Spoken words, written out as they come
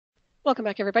Welcome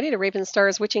back, everybody, to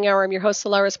Ravenstar's Witching Hour. I'm your host,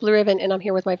 Solaris BlueRaven, and I'm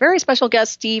here with my very special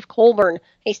guest, Steve Colbern.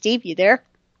 Hey, Steve, you there?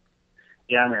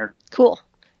 Yeah, I'm here. Cool.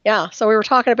 Yeah, so we were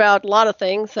talking about a lot of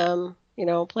things,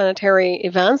 planetary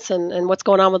events and what's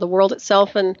going on with the world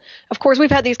itself. And, of course, we've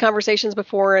had these conversations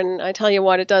before, and I tell you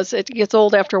what, it gets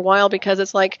old after a while because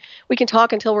it's like we can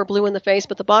talk until we're blue in the face,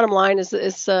 but the bottom line is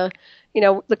the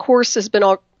course has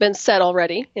been set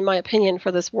already, in my opinion,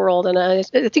 for this world. And I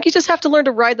think you just have to learn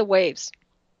to ride the waves.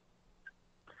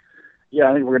 Yeah,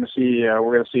 I think we're going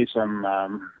to see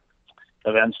some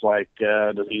events like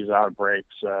disease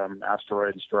outbreaks,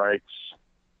 asteroid strikes,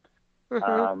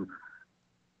 Mm-hmm.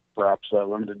 perhaps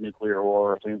limited nuclear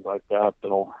war, things like that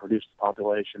that'll reduce the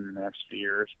population in the next few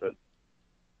years. But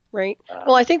Right.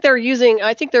 Well, I think they're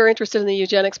interested in the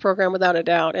eugenics program without a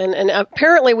doubt. And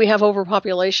apparently we have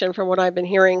overpopulation from what I've been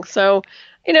hearing. So,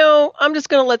 I'm just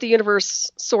going to let the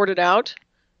universe sort it out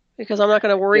because I'm not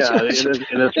going to worry too much.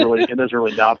 It is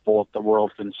really doubtful if the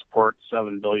world can support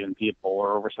 7 billion people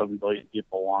or over 7 billion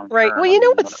people long term. Right.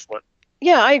 Well,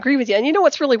 yeah, I agree with you. And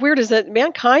what's really weird is that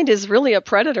mankind is really a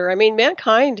predator. I mean,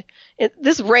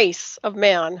 this race of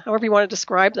man, however you want to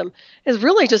describe them, has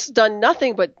really just done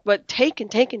nothing but take and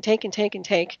take and take and take and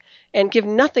take and give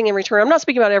nothing in return. I'm not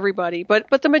speaking about everybody, but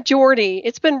the majority,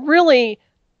 it's been really,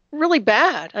 really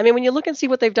bad. I mean, when you look and see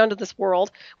what they've done to this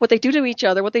world, what they do to each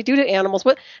other, what they do to animals,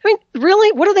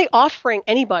 really, what are they offering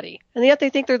anybody? And yet they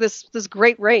think they're this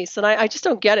great race, and I just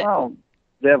don't get it. Well,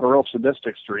 they have a real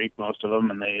sadistic streak, most of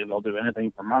them, and they'll do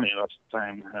anything for money. That's the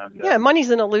thing. And, yeah, money's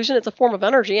an illusion. It's a form of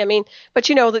energy. I mean, but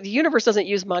that the universe doesn't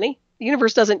use money. The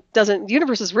universe the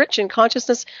universe is rich in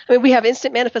consciousness. I mean, we have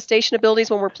instant manifestation abilities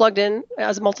when we're plugged in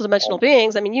as multidimensional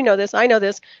beings. I mean, you know this, I know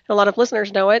this, and a lot of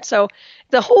listeners know it. So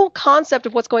the whole concept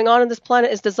of what's going on this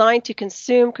planet is designed to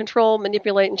consume, control,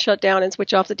 manipulate, and shut down and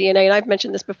switch off the DNA. And I've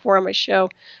mentioned this before on my show.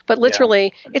 But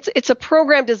literally, it's a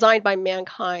program designed by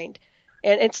mankind.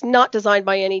 And it's not designed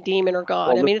by any demon or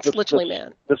god. Well, it's literally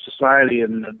man. This society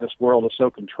and this world is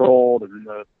so controlled and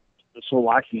so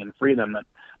lacking in freedom that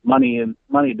money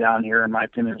down here, in my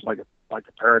opinion, is like a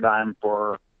paradigm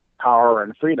for power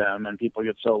and freedom. And people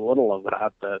get so little of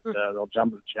that they'll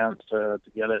jump at the chance to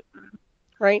get it and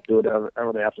right. do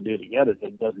whatever they have to do to get it.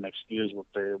 It doesn't excuse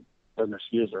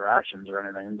their actions or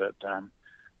anything, but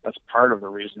that's part of the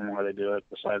reason why they do it.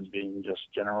 Besides being just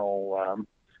general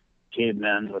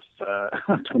cavemen with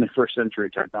 21st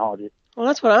century technology. Well,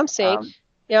 that's what I'm seeing.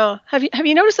 Yeah. Have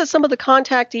you noticed that some of the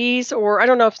contactees, or I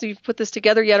don't know if you've put this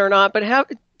together yet or not, but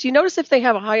do you notice if they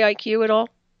have a high IQ at all?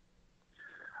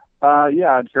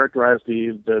 Yeah, I'd characterize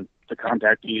the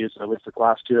contactees, at least the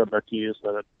class 2 abductees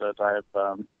that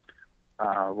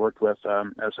I've worked with,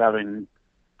 as having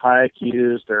high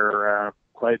IQs. They're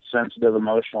quite sensitive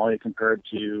emotionally compared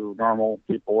to normal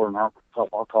people, or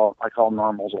I call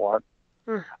normals a lot.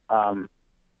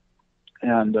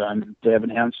 And they have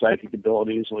enhanced psychic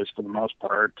abilities, at least for the most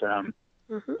part.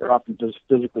 They're often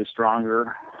physically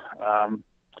stronger,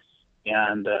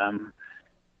 and there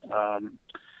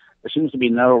seems to be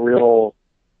no real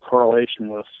correlation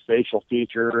with facial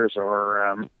features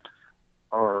or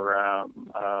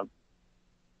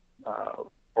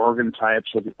organ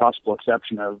types, with the possible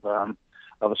exception of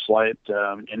a slight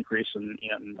increase in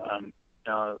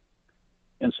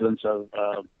incidence of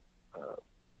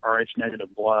Rh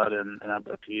negative blood and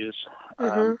abductees.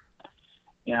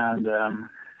 And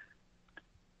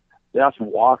they often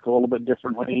walk a little bit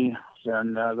differently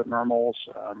than the normals.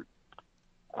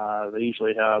 They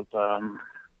usually have there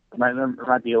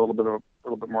might be a little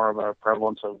bit more of a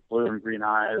prevalence of blue and green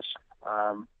eyes,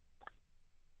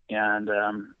 and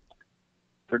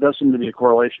there does seem to be a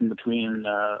correlation between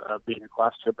being a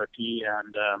class 2 abductee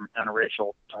and a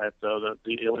racial type, though.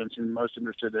 The aliens seem most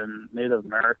interested in Native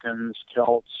Americans,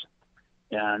 Celts,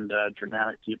 and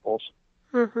Germanic peoples.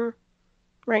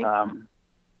 Right. I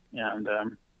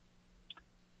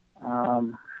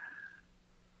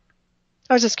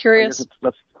was just curious.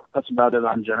 That's about it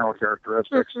on general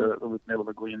characteristics that we've been able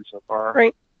to glean so far.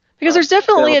 Right. Because there's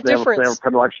definitely a difference. They have a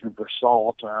predilection for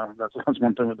salt. That's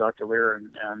one thing that Dr. Leir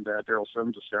and Daryl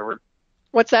Sims discovered.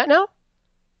 What's that now?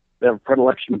 They have a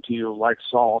predilection to like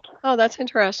salt. Oh, that's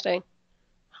interesting.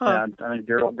 Huh. And I think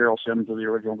Daryl Sims was the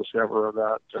original discoverer of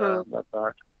that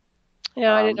fact.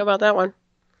 Yeah, I didn't know about that one.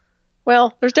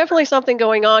 Well, there's definitely something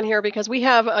going on here because we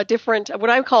have a different,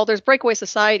 what I call, there's breakaway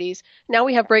societies. Now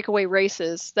we have breakaway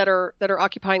races that are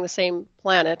occupying the same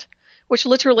planet, which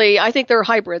literally, I think they're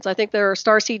hybrids. I think they're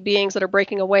starseed beings that are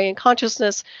breaking away in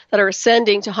consciousness, that are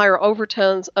ascending to higher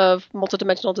overtones of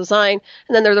multidimensional design.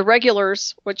 And then there are the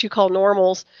regulars, what you call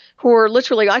normals, who are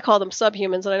literally, I call them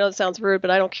subhumans, and I know that sounds rude,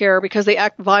 but I don't care, because they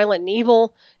act violent and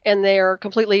evil, and they are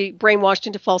completely brainwashed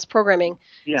into false programming.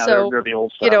 Yeah, so, they're the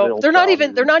old style. They're not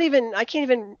even, I can't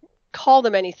even call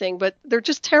them anything, but they're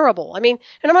just terrible. I mean,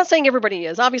 and I'm not saying everybody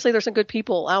is. Obviously, there's some good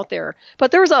people out there,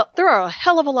 but there are a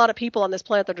hell of a lot of people on this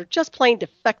planet that are just plain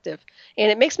defective, and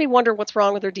it makes me wonder what's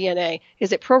wrong with their DNA.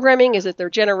 Is it programming? Is it their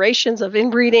generations of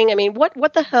inbreeding? I mean,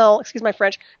 what the hell? Excuse my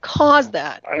French. Caused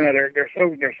that? I don't know.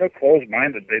 They're so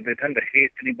closed-minded. They tend to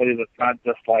hate anybody that's not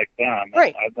just like them.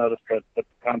 Right. I've noticed that the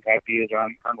contactees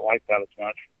aren't like that as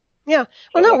much. Yeah.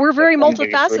 Well, no, we're very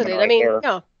multifaceted. I mean,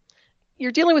 yeah.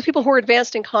 You're dealing with people who are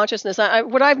advanced in consciousness.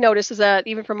 What I've noticed is that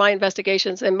even from my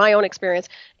investigations and my own experience,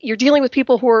 you're dealing with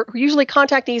people who usually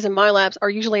contactees in my labs are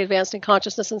usually advanced in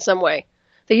consciousness in some way.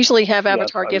 They usually have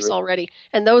avatar gifts already,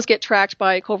 and those get tracked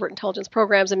by covert intelligence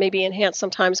programs and maybe enhanced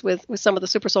sometimes with some of the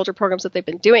super soldier programs that they've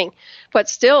been doing. But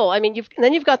still, I mean,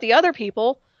 then you've got the other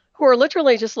people who are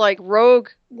literally just like rogue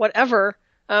whatever.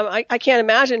 I can't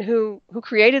imagine who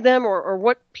created them or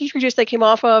what petri dish they came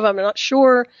off of. I'm not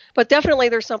sure, but definitely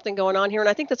there's something going on here, and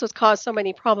I think that's what's caused so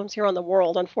many problems here on the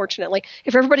world, unfortunately.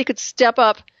 If everybody could step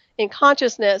up in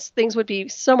consciousness, things would be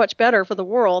so much better for the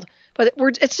world, but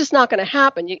it's just not going to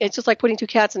happen. It's just like putting two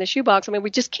cats in a shoebox. I mean, we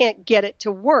just can't get it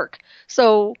to work.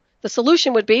 So the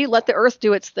solution would be let the Earth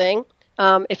do its thing.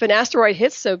 If an asteroid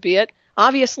hits, so be it.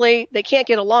 Obviously, they can't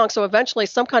get along, so eventually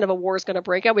some kind of a war is going to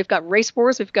break out. We've got race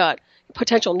wars. We've got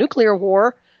potential nuclear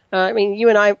war. I mean, you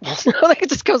and I know that it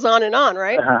just goes on and on,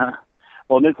 right?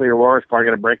 Well, nuclear war is probably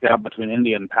going to break out between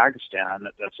India and Pakistan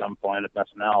at some point, if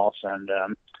nothing else.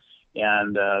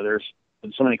 And there's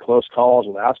been so many close calls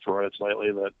with asteroids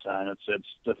lately that it's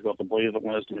difficult to believe that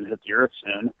one is going to hit the Earth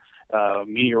soon.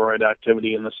 Meteoroid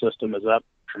activity in the system is up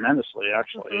tremendously,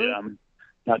 actually. Mm-hmm.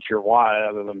 Not sure why,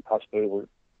 other than possibly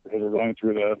because we're going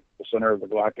through the center of the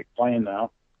galactic plane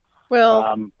now.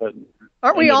 Well, but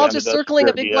aren't we all just circling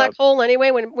a big black hole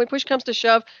anyway? When push comes to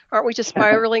shove, aren't we just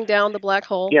spiraling down the black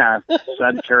hole? Yeah,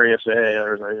 Sagittarius A.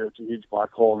 There's a huge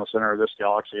black hole in the center of this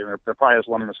galaxy, and there probably is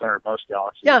one in the center of most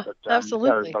galaxies. Yeah, but,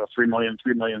 absolutely. There's about a 3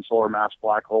 million solar mass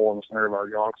black hole in the center of our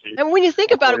galaxy. And when you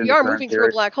think about it, we are moving through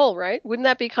a black hole, right? Wouldn't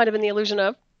that be kind of in the illusion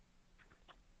of?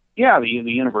 Yeah, the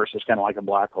universe is kind of like a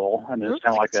black hole. I mean, it's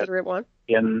kind of like one.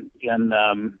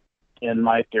 In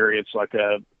my theory, it's like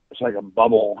a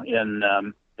bubble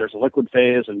in there's a liquid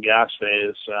phase and gas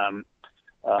phase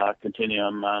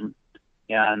continuum,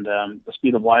 and the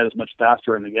speed of light is much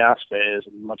faster in the gas phase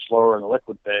and much slower in the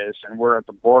liquid phase, and we're at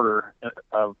the border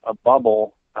of a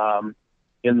bubble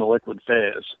in the liquid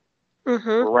phase. Mm-hmm.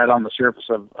 We're right on the surface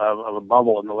of a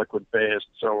bubble in the liquid phase,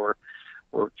 so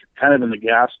we're kind of in the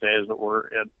gas phase, but we're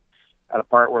at a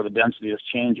part where the density is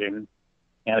changing.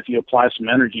 And if you apply some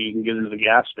energy, you can get into the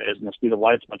gas phase, and the speed of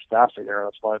light's much faster there.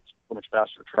 That's why it's so much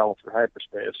faster to travel through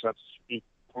hyperspace. That's,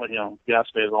 gas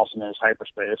phase also known as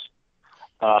hyperspace.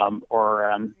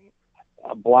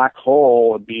 A black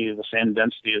hole would be the same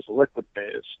density as the liquid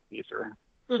phase ether.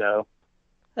 So,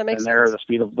 that makes sense. The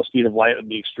speed of light would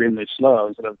be extremely slow.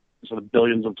 Instead of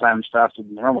billions of times faster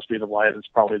than the normal speed of light, it's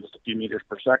probably just a few meters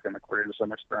per second, according to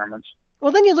some experiments.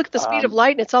 Well, then you look at the speed of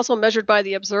light, and it's also measured by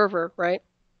the observer, right?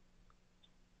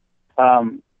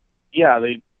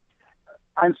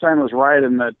 Einstein was right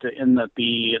in that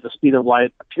the speed of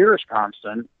light appears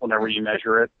constant whenever you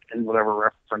measure it in whatever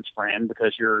reference frame,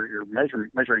 because your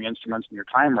measuring instruments and your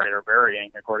time rate are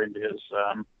varying according to his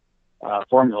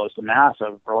formulas. The math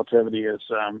of relativity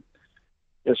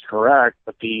is correct,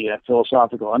 but the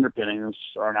philosophical underpinnings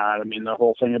are not. I mean, the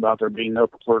whole thing about there being no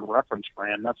preferred reference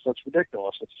frame, that's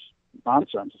ridiculous. It's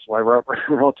nonsense. It's why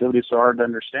relativity is so hard to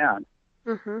understand.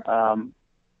 Mm-hmm.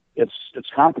 It's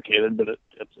complicated, but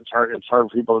it's hard for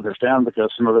people to understand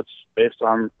because some of it's based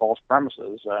on false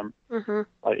premises.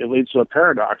 It leads to a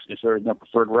paradox if there's no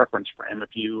preferred reference frame. If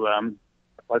you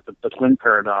like the twin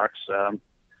paradox,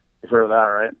 you've heard of that,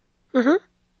 right? Mm-hmm.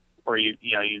 Where you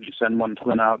send one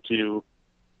twin out to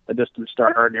a distant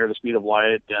star near the speed of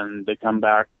light, and they come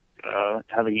back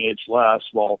having aged less.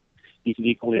 Well, you can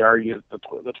equally argue that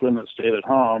the twin that stayed at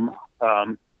home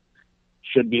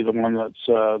should be the one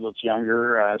that's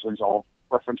younger, since all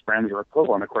reference frames are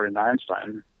equivalent according to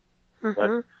Einstein.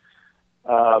 Mm-hmm.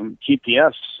 But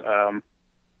GPS,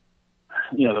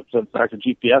 the fact that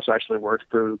GPS actually works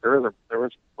proved there was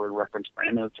a reference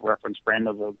frame, and it's a reference frame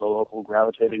of the local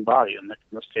gravitating body. In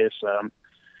this case,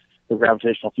 the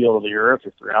gravitational field of the Earth.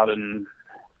 If you're out in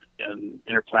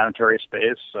interplanetary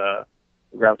space,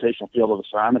 gravitational field of the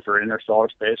sun. If you're in interstellar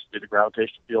space, it'd be the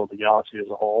gravitational field of the galaxy as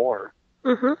a whole. Or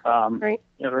Right.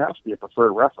 there has to be a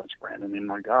preferred reference frame. I mean,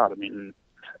 my God, I mean,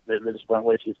 they just went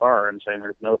way too far in saying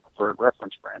there's no preferred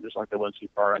reference frame, just like they went too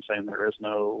far in saying there is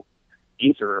no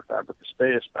ether or fabric of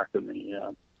space back in the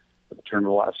at the turn of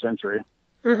the last century.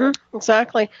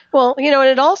 Exactly. Well, and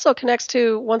it also connects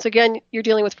to, once again, you're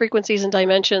dealing with frequencies and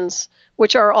dimensions,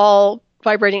 which are all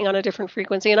vibrating on a different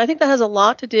frequency. And I think that has a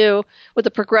lot to do with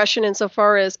the progression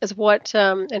insofar as what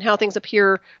and how things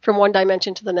appear from one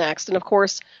dimension to the next. And of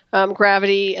course,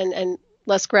 gravity and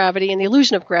less gravity and the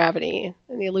illusion of gravity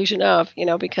and the illusion of,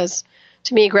 because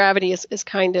to me, gravity is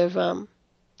kind of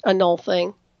a null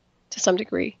thing to some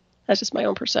degree. That's just my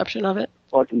own perception of it.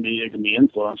 Well, it can be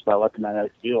influenced by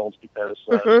electromagnetic fields because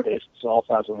space itself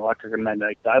has an electric and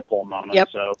magnetic dipole moment. Yep,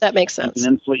 so that makes sense.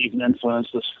 You can influence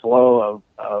this flow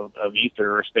of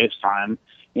ether or space-time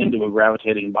into a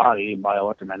gravitating body by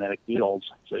electromagnetic fields.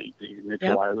 So you can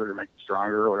neutralize it or make it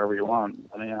stronger or whatever you want,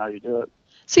 depending on how you do it.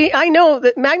 See, I know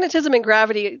that magnetism and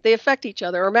gravity, they affect each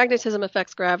other, or magnetism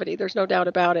affects gravity. There's no doubt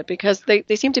about it, because they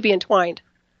seem to be entwined.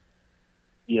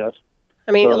 Yes.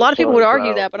 I mean, a lot of people would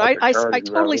argue that, but I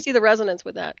totally see the resonance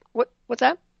with that. What's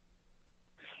that?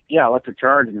 Yeah, electric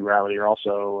charge and gravity are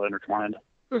also intertwined.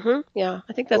 Yeah,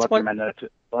 I think that's one.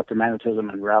 Electromagnetism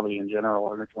and gravity in general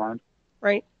are intertwined.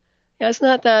 Right. Yeah, it's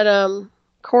not that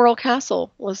Coral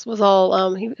Castle was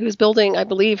all he was building. I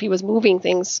believe he was moving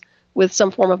things with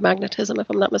some form of magnetism, if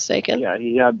I'm not mistaken. Yeah,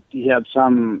 he had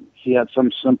some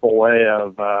simple way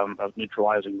of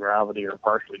neutralizing gravity or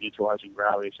partially neutralizing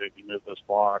gravity, so he could move those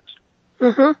blocks.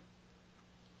 Yeah,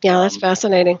 that's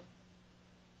fascinating.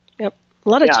 Yep, a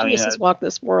lot of geniuses walk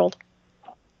this world.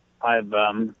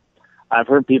 I've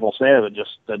heard people say that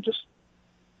just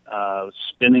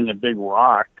spinning a big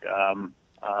rock on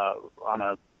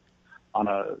a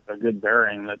good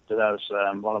bearing that has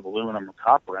a lot of aluminum or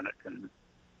copper in it can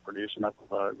produce enough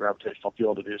of a gravitational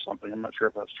field to do something. I'm not sure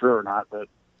if that's true or not, but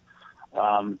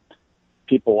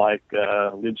people like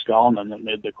Leib Skalman that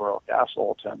made the Coral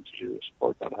Castle tend to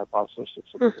support that hypothesis.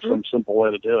 It's some simple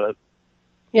way to do it.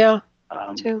 Yeah,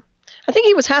 too. I think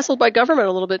he was hassled by government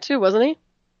a little bit too, wasn't he?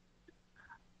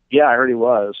 Yeah, I heard he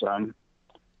was.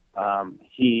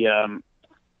 He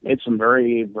made some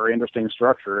very, very interesting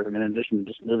structures. I mean, in addition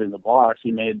to just moving the blocks,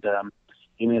 he made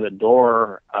a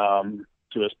door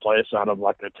to his place out of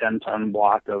like a 10-ton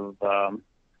block of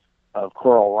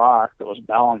coral rock that was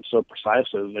balanced so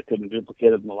precisely that they couldn't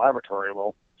duplicate it in the laboratory.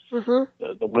 Well,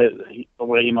 the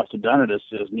way he must have done it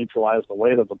is neutralize the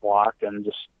weight of the block and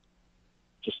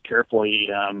just carefully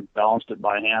balanced it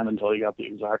by hand until he got the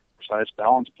exact precise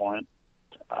balance point.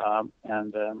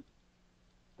 And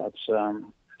that's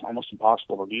almost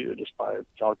impossible to do just by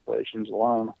calculations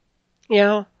alone.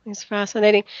 Yeah, it's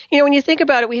fascinating. When you think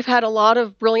about it, we've had a lot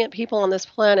of brilliant people on this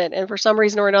planet, and for some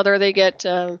reason or another, they get,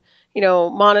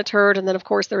 monitored, and then, of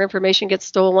course, their information gets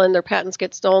stolen, their patents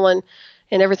get stolen,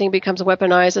 and everything becomes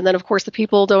weaponized. And then, of course, the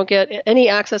people don't get any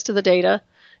access to the data,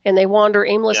 and they wander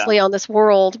aimlessly on this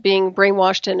world being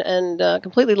brainwashed and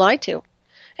completely lied to.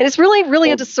 And it's really,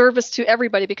 really a disservice to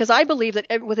everybody, because I believe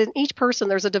that within each person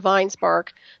there's a divine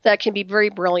spark that can be very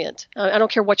brilliant. I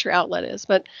don't care what your outlet is,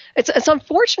 but it's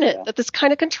unfortunate that this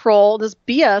kind of control, this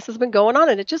BS has been going on,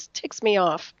 and it just ticks me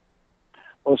off.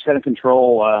 Well, this kind of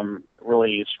control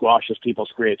really squashes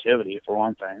people's creativity, for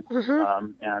one thing,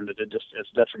 and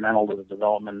it's detrimental to the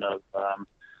development of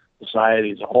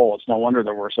society as a whole. It's no wonder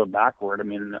that we're so backward. I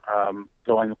mean,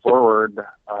 going forward,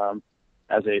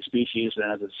 as a species and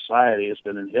as a society, has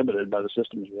been inhibited by the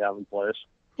systems we have in place.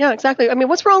 Yeah, exactly. I mean,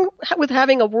 what's wrong with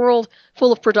having a world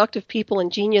full of productive people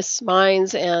and genius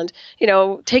minds and,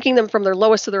 taking them from their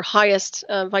lowest to their highest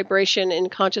vibration in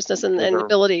consciousness and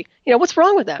ability? What's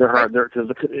wrong with that?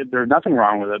 There's nothing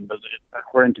wrong with it, but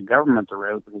according to government,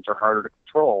 there is, because they're harder to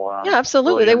control. Yeah,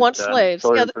 absolutely. They want slaves.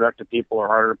 Productive people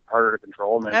are harder to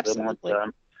control.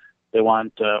 And they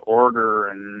want order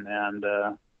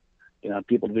and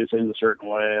people do things a certain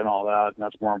way and all that, and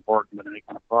that's more important than any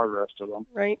kind of progress to them.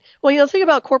 Right. Well, think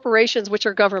about corporations, which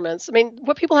are governments. I mean,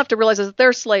 what people have to realize is that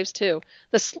they're slaves too.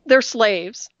 They're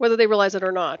slaves, whether they realize it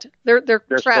or not. They're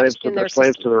trapped in their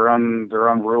slaves to their own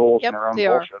rules and their own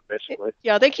bullshit, basically.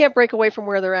 Yeah, they can't break away from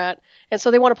where they're at, and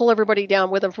so they want to pull everybody down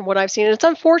with them, from what I've seen. And it's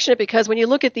unfortunate, because when you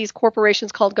look at these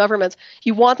corporations called governments,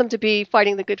 you want them to be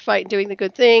fighting the good fight and doing the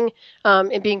good thing,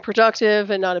 and being productive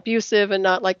and not abusive and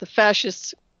not like the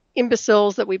fascists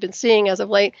imbeciles that we've been seeing as of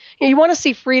late. You want to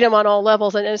see freedom on all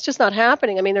levels, and it's just not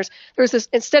happening. I mean, there's this,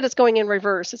 instead it's going in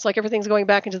reverse. It's like everything's going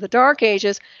back into the dark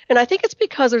ages, and I think it's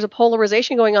because there's a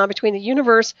polarization going on between the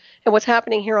universe and what's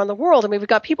happening here on the world. I mean, we've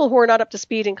got people who are not up to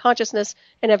speed in consciousness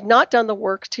and have not done the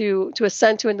work to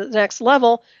ascend to the next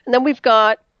level, and then we've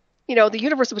got the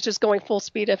universe which is going full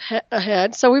speed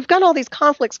ahead. So we've got all these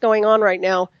conflicts going on right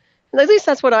now. And at least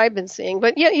that's what I've been seeing.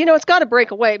 But yeah, it's got to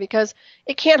break away because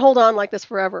it can't hold on like this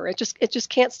forever. It just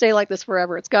can't stay like this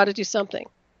forever. It's got to do something.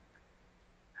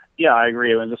 Yeah, I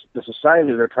agree. I mean, the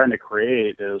society they're trying to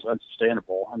create is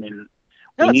unsustainable. I mean,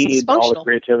 we need all the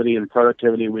creativity and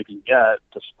productivity we can get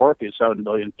to support these 7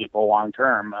 billion people long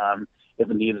term, if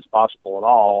indeed it's possible at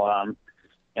all.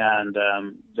 And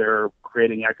they're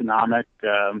creating economic,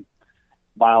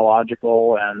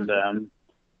 biological, and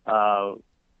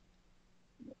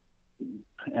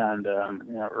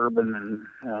urban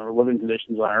and living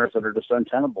conditions on Earth that are just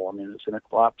untenable. I mean, it's going to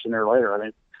collapse sooner or later. I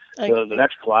think the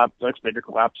next major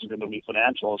collapse is going to be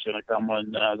financial. It's going to come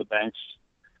when the banks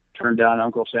turn down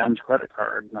Uncle Sam's credit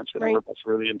card, and that's going to ripple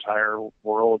through the entire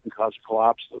world and cause a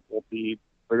collapse that will be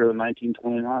bigger than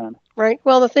 1929. Right.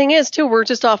 Well, the thing is, too, we're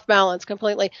just off balance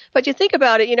completely. But you think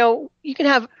about it, you can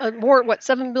have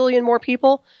 7 billion more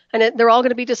people, and they're all going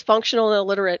to be dysfunctional and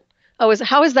illiterate.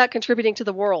 How is that contributing to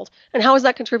the world? And how is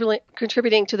that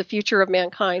contributing to the future of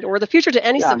mankind or the future to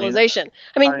any civilization?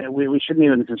 I mean, we shouldn't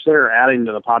even consider adding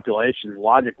to the population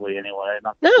logically anyway.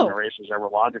 Not that the race is ever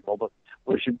logical, but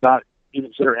we should not even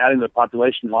consider adding to the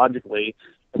population logically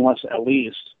unless at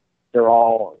least they're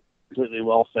all completely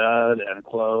well-fed and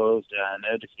clothed and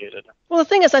educated. Well, the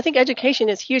thing is, I think education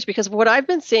is huge because what I've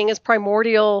been seeing is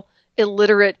primordial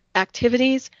illiterate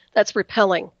activities that's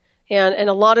repelling. And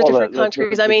a lot of different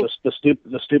countries. The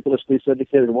stupidest, least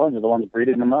educated ones are the ones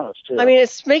breeding the most, too. I mean,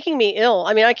 it's making me ill.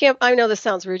 I mean, I know this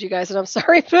sounds rude, you guys, and I'm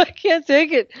sorry, but I can't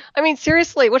take it. I mean,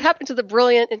 seriously, what happened to the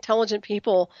brilliant, intelligent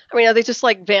people? I mean, are they just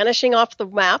like vanishing off the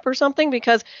map or something?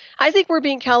 Because I think we're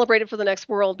being calibrated for the next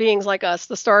world, beings like us,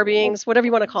 the star beings, whatever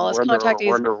you want to call us,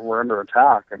 contactees. We're under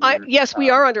attack. Yes, we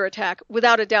are under attack,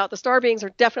 without a doubt. The star beings are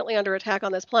definitely under attack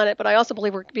on this planet, but I also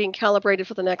believe we're being calibrated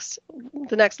for the next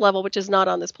level, which is not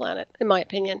on this planet, in my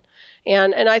opinion.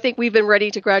 And I think we've been ready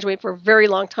to graduate for a very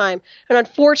long time. And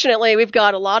unfortunately, we've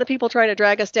got a lot of people trying to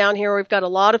drag us down here. We've got a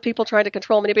lot of people trying to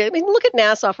control, manipulate. I mean, look at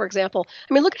NASA, for example.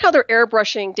 I mean, look at how they're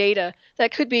airbrushing data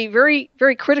that could be very,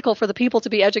 very critical for the people to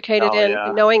be educated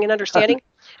in knowing and understanding.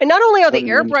 And not only are they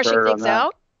airbrushing things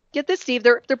out, get this, Steve,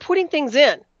 they're putting things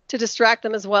in to distract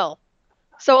them as well.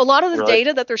 So a lot of the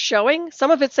data that they're showing,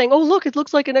 some of it's saying, oh, look, it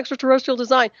looks like an extraterrestrial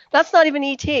design. That's not even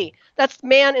ET. That's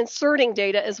man inserting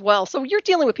data as well. So you're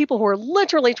dealing with people who are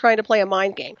literally trying to play a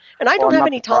mind game. And I don't have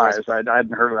any tolerance. I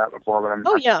hadn't heard of that before, but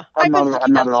I'm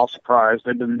not at all surprised.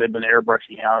 They've been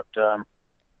airbrushing out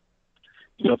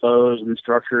UFOs and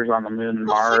structures on the moon and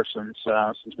Mars since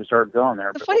we started going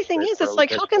there. The funny thing is, it's like,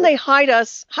 how can they hide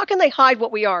us? How can they hide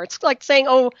what we are? It's like saying,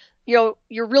 oh, your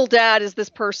real dad is this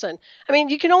person. I mean,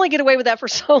 you can only get away with that for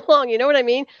so long. You know what I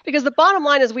mean? Because the bottom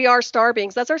line is we are star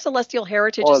beings. That's our celestial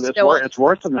heritage. It's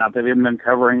worse than that. They've even been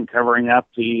covering up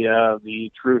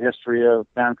the true history of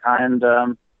mankind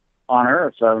on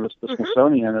Earth. The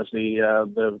Smithsonian is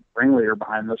the ringleader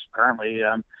behind this. Apparently,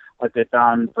 like they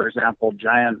found, for example,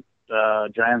 giant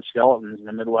skeletons in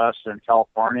the Midwest and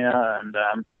California, and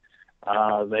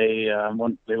they all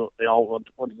went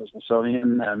to the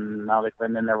Smithsonian, and now they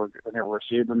claim they never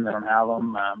received them. They don't have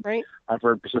them. I've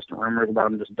heard persistent rumors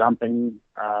about them just dumping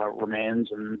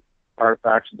remains and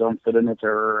artifacts that don't fit in with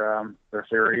their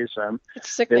theories.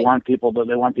 They want people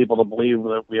to believe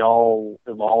that we all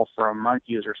evolved from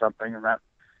monkeys or something, and that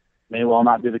may well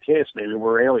not be the case. Maybe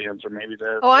we're aliens, or maybe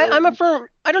I'm a firm.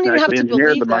 I don't even have to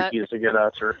believe the monkeys to get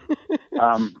us, or.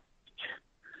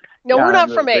 No, we're not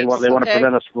from apes. They want to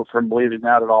prevent us from believing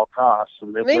that at all costs.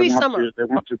 And they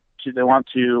want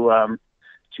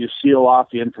to seal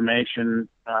off the information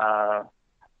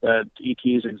that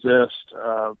ETs exist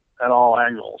at all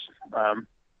angles,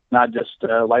 not just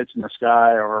lights in the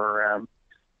sky or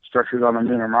structures on the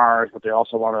moon or Mars, but they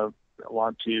also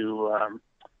want to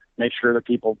make sure that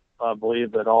people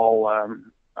believe that all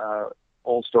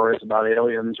old stories about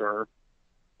aliens or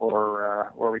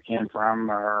where we came from,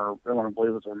 or they want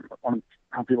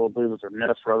people to believe that they're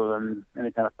myths rather than any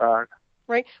kind of fact.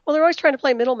 Right. Well, they're always trying to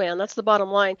play middleman. That's the bottom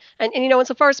line. And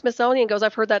insofar as Smithsonian goes,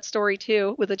 I've heard that story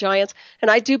too with the giants.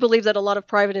 And I do believe that a lot of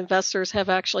private investors have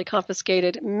actually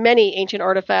confiscated many ancient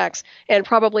artifacts and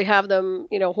probably have them,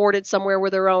 hoarded somewhere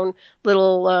with their own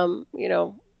little,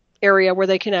 area where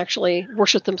they can actually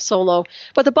worship them solo.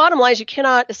 But the bottom line is you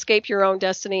cannot escape your own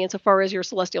destiny insofar as your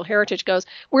celestial heritage goes.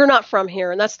 We're not from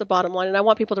here, and that's the bottom line. And I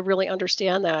want people to really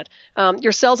understand that.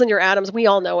 Your cells and your atoms, we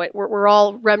all know it. We're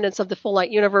all remnants of the full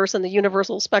light universe and the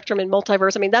universal spectrum and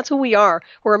multiverse. I mean, that's who we are.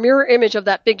 We're a mirror image of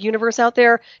that big universe out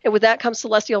there, and with that comes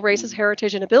celestial races,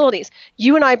 heritage, and abilities.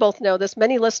 You and I both know this.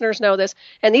 Many listeners know this.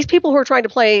 And these people who are trying to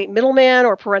play middleman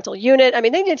or parental unit, I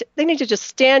mean, they need to just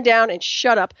stand down and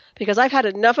shut up, because I've had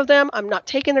enough of them. I'm not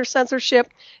taking their censorship.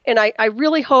 And I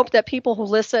really hope that people who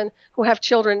listen, who have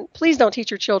children, please don't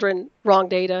teach your children wrong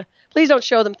data. Please don't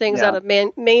show them things out of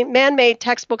man-made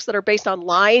textbooks that are based on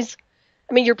lies.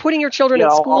 I mean, you're putting your children in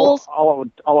schools. All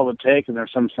it would take, and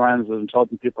there's some signs that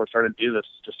intelligent people are starting to do this,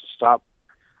 just to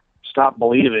stop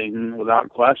believing without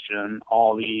question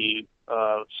all the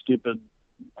stupid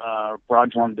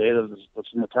fraudulent data that's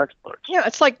in the textbooks. Yeah,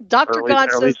 it's like Dr.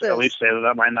 God says this. At least say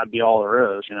that might not be all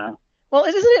there is, Well,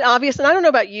 isn't it obvious? And I don't know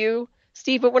about you,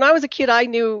 Steve, but when I was a kid, I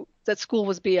knew that school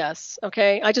was BS.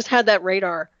 Okay, I just had that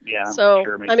radar. Yeah. So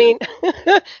sure, I mean,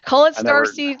 call it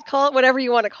starseed, call it whatever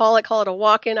you want to call it a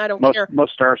walk-in. I don't care.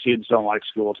 Most starseeds don't like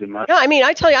school too much. Yeah, I mean,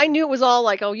 I tell you, I knew it was all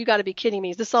like, oh, you got to be kidding me.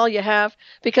 Is this all you have?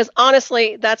 Because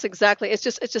honestly, that's exactly. It's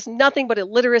just nothing but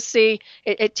illiteracy.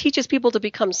 It teaches people to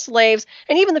become slaves,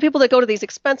 and even the people that go to these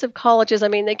expensive colleges. I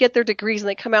mean, they get their degrees and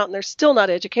they come out and they're still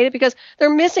not educated because they're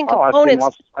missing components.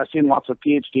 I've seen lots of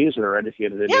PhDs that are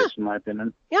educated idiots, in my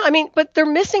opinion. Yeah, I mean, but they're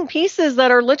missing pieces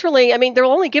that are literally, I mean,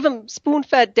 they'll only give them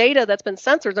spoon-fed data that's been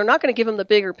censored. They're not going to give them the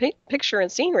bigger picture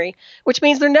and scenery, which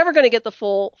means they're never going to get the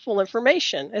full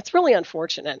information. It's really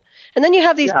unfortunate. And then you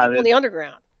have these people in the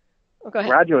underground. Oh, go ahead.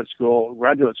 Graduate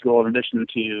school, in addition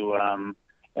to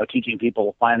teaching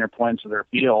people finer points of their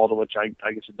field, which I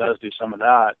guess it does do some of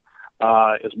that,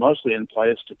 is mostly in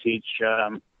place to teach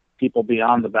people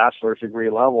beyond the bachelor's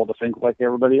degree level to think like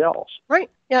everybody else.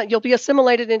 Right. Yeah, you'll be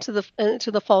assimilated into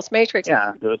the false matrix.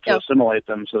 Yeah, to assimilate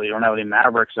them so that you don't have any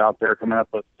mavericks out there coming up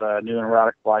with new and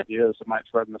radical ideas that might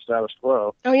threaten the status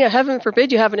quo. Oh yeah, heaven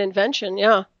forbid you have an invention.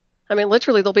 Yeah. I mean,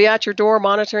 literally, they'll be at your door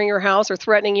monitoring your house or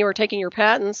threatening you or taking your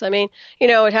patents. I mean,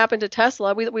 it happened to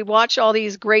Tesla. We watch all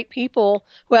these great people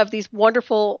who have these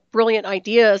wonderful, brilliant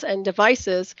ideas and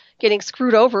devices getting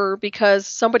screwed over because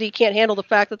somebody can't handle the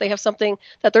fact that they have something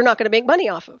that they're not going to make money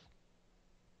off of.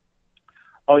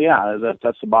 Oh yeah,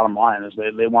 that's the bottom line. Is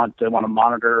they want to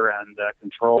monitor and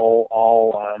control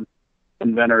all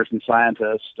inventors and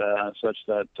scientists such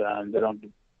that they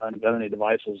don't invent any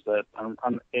devices that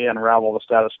A, unravel the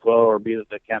status quo, or B, that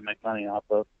they can't make money off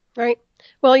of. Right.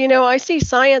 Well, I see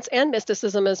science and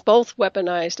mysticism as both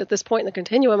weaponized at this point in the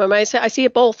continuum. I mean, I see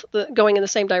it both going in the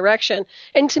same direction.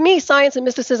 And to me, science and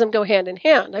mysticism go hand in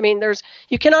hand. I mean,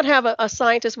 you cannot have a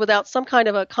scientist without some kind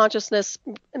of a consciousness,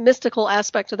 mystical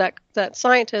aspect to that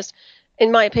scientist.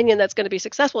 In my opinion, that's going to be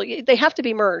successful. They have to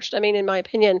be merged. I mean, in my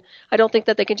opinion, I don't think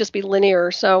that they can just be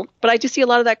linear. So, but I do see a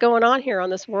lot of that going on here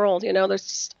on this world. There's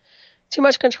just too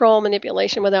much control,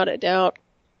 manipulation, without a doubt.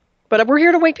 But we're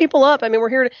here to wake people up. I mean, we're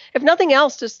here to, if nothing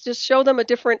else, just show them a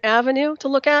different avenue to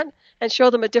look at and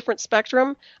show them a different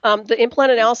spectrum. The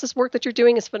implant analysis work that you're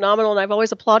doing is phenomenal, and I've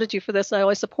always applauded you for this, and I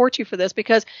always support you for this,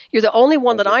 because you're the only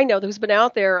one that I know who's been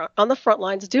out there on the front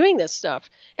lines doing this stuff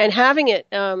and having it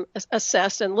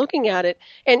assessed and looking at it.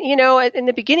 And, in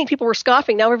the beginning, people were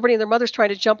scoffing. Now everybody and their mother's trying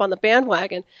to jump on the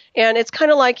bandwagon. And it's kind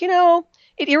of like,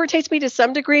 it irritates me to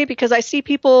some degree, because I see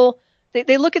people,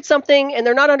 they look at something and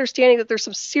they're not understanding that there's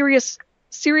some serious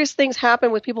things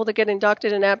happen with people that get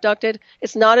inducted and abducted.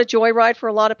 It's not a joyride for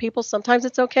a lot of people. Sometimes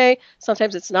it's okay.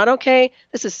 Sometimes it's not okay.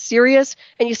 This is serious.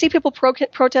 And you see people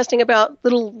protesting about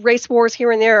little race wars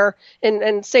here and there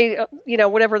and say,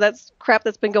 whatever that's crap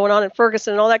that's been going on in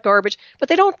Ferguson and all that garbage. But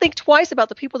they don't think twice about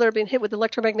the people that are being hit with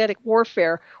electromagnetic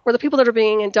warfare, or the people that are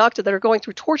being inducted that are going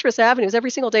through torturous avenues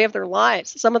every single day of their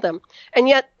lives, some of them. And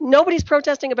yet nobody's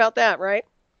protesting about that, right?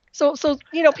 So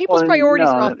people's priorities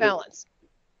are off balance.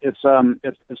 It's all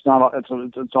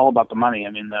about the money. I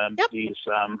mean,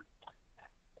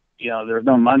 there's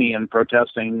no money in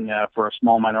protesting for a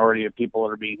small minority of people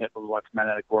that are being hit with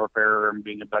electromagnetic warfare and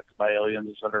being abducted by aliens,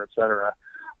 et cetera, et cetera.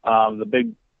 The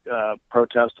big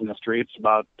protest in the streets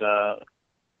about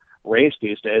race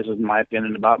these days is, in my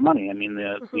opinion, about money. I mean,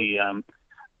 the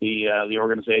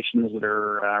organizations that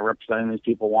are representing these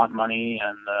people want money,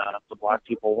 and the black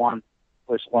people want,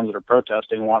 at least the ones that are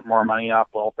protesting, want more money off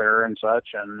welfare and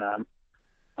such. And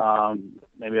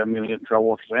maybe I'm going to get in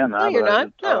trouble for saying that. No, you're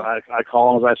not. No. I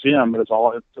call them as I see them, but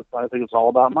I think it's all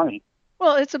about money.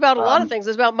 Well, it's about a lot of things.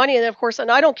 It's about money, and of course, and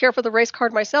I don't care for the race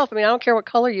card myself. I mean, I don't care what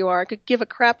color you are. I could give a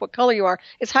crap what color you are.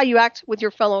 It's how you act with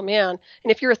your fellow man.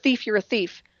 And if you're a thief, you're a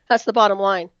thief. That's the bottom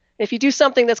line. If you do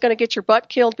something that's going to get your butt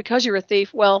killed because you're a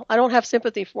thief, well, I don't have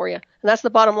sympathy for you. And that's the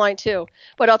bottom line, too.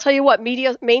 But I'll tell you what,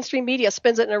 mainstream media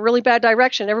spins it in a really bad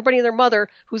direction. Everybody and their mother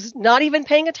who's not even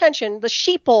paying attention, the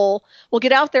sheeple, will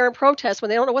get out there and protest when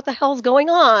they don't know what the hell's going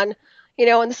on.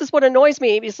 And this is what annoys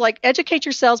me. It's like, educate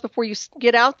yourselves before you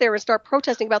get out there and start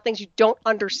protesting about things you don't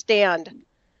understand.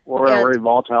 We're in a very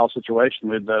volatile situation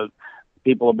with the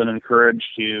people have been encouraged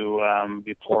to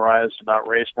be polarized about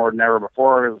race more than ever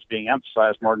before. It was being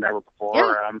emphasized more than ever before.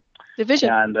 Yeah.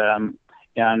 Division.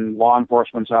 And law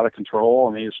enforcement's out of control,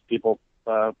 and these people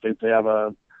think they have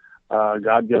a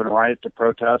God-given right to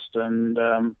protest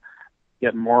and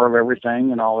get more of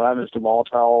everything and all that. It's a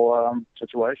volatile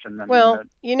situation.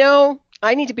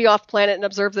 I need to be off planet and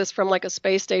observe this from like a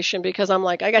space station because I'm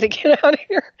like, I got to get out of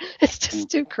here. It's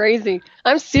just too crazy.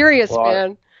 I'm serious,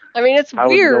 man. I mean, it's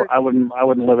weird. I wouldn't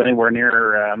live anywhere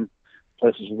near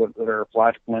places that are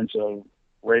flashpoints of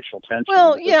racial tension.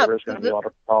 Well, yeah, there's going to be a lot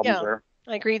of problems there.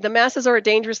 I agree. The masses are a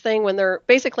dangerous thing when they're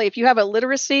basically, if you have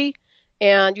illiteracy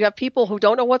and you have people who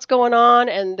don't know what's going on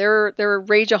and they're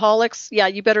rageaholics, yeah,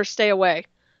 you better stay away.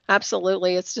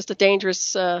 Absolutely. It's just a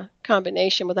dangerous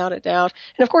combination without a doubt.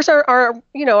 And of course,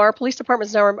 our police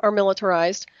departments now are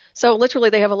militarized. So literally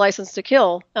they have a license to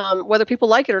kill, whether people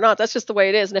like it or not. That's just the way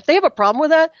it is. And if they have a problem with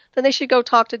that, then they should go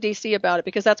talk to DC about it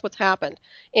because that's what's happened.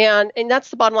 And that's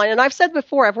the bottom line. And I've said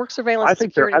before, I've worked surveillance. I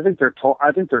think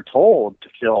they're told to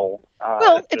kill.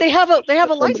 They have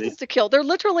a license to kill. They're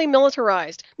literally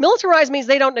militarized. Militarized means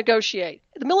they don't negotiate.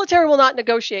 The military will not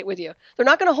negotiate with you. They're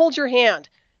not going to hold your hand.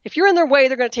 If you're in their way,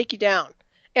 they're going to take you down.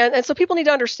 And so people need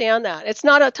to understand that. It's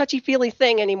not a touchy-feely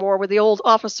thing anymore with the old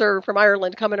officer from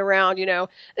Ireland coming around,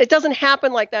 It doesn't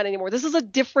happen like that anymore. This is a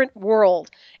different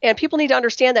world. And people need to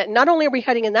understand that. Not only are we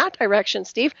heading in that direction,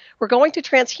 Steve, we're going to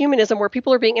transhumanism where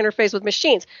people are being interfaced with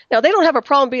machines. Now, they don't have a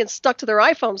problem being stuck to their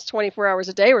iPhones 24 hours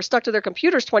a day or stuck to their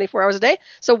computers 24 hours a day.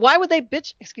 So why would they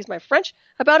bitch, excuse my French,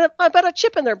 about a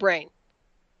chip in their brain?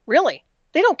 Really?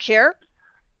 They don't care,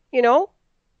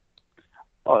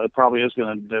 Well, it probably is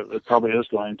going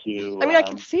to. I mean, I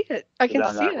can see it. I can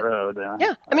see it. Road,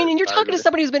 yeah. I mean, and you're talking to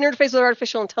somebody who's been interfaced with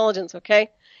artificial intelligence. Okay,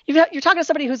 you're talking to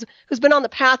somebody who's been on the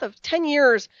path of 10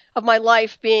 years of my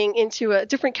life being into a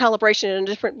different calibration in a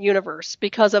different universe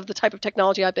because of the type of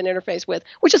technology I've been interfaced with,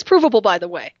 which is provable, by the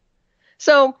way.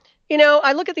 So,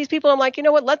 I look at these people. I'm like, you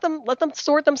know what? Let them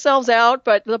sort themselves out.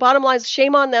 But the bottom line is,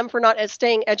 shame on them for not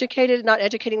staying educated, not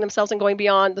educating themselves, and going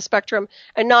beyond the spectrum,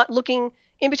 and not looking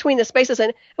in between the spaces.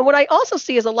 And what I also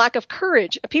see is a lack of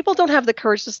courage. People don't have the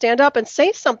courage to stand up and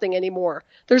say something anymore.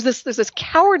 There's this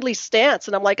cowardly stance,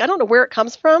 and I'm like, I don't know where it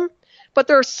comes from, but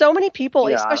there are so many people,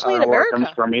 especially in America. I don't know where it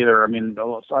comes from either. I mean,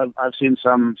 I've seen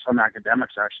some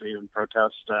academics actually even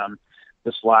protest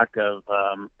this lack of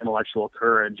intellectual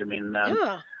courage. I mean,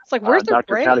 it's like, where's their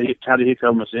brain? Dr.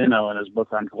 Tadahiko Mizuno, in his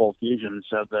book on cold fusion,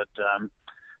 said that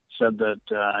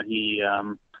he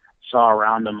saw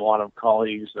around him a lot of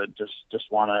colleagues that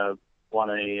just want a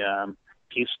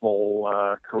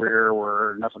peaceful career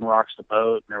where nothing rocks the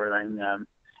boat and everything,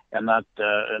 and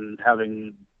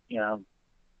having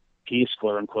peace,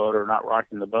 quote unquote, or not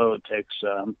rocking the boat takes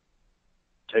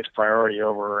priority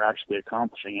over actually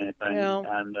accomplishing anything. Yeah.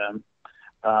 And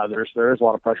there is a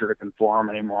lot of pressure to conform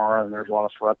anymore, and there's a lot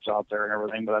of threats out there and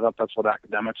everything. But I thought that's what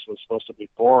academics was supposed to be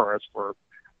for. It's for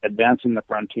advancing the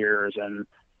frontiers and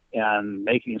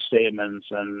making statements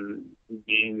and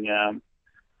being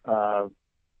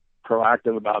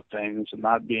proactive about things and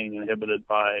not being inhibited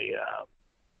by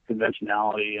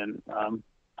conventionality. And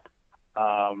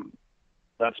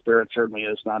that spirit certainly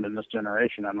is not in this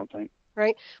generation, I don't think.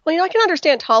 Right. Well, I can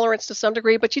understand tolerance to some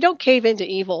degree, but you don't cave into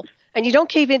evil. And you don't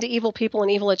cave into evil people and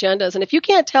evil agendas. And if you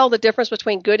can't tell the difference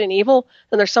between good and evil,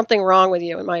 then there's something wrong with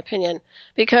you, in my opinion.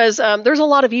 Because there's a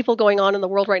lot of evil going on in the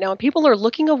world right now. And people are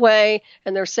looking away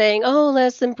and they're saying, oh,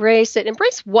 let's embrace it.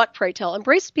 Embrace what, pray tell?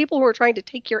 Embrace people who are trying to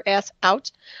take your ass out?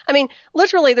 I mean,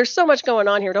 literally, there's so much going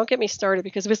on here. Don't get me started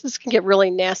because this can get really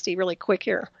nasty really quick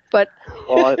here. But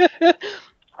well,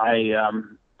 I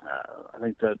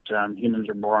think that humans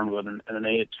are born with an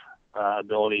innate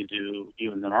ability to,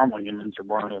 even the normal humans are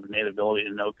born with an innate ability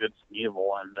to know good from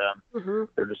evil, and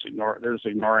they're just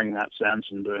ignoring that sense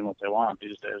and doing what they want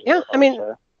these days. Yeah, I mean,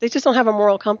 they just don't have a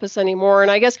moral compass anymore. And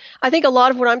I think a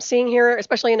lot of what I'm seeing here,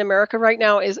 especially in America right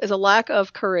now, is a lack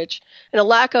of courage and a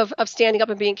lack of standing up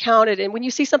and being counted. And when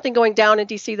you see something going down in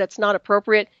D.C. that's not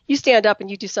appropriate, you stand up and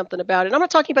you do something about it. And I'm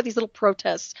not talking about these little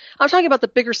protests. I'm talking about the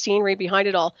bigger scenery behind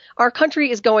it all. Our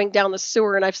country is going down the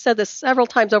sewer, and I've said this several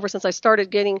times over since I started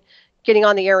getting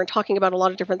on the air and talking about a lot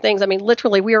of different things. I mean,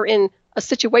 literally, we are in a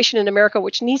situation in America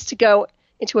which needs to go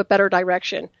into a better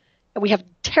direction. And we have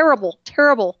terrible,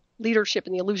 terrible leadership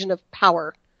and the illusion of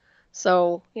power.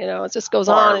 So, it just goes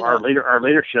well, on. Our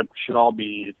leadership should all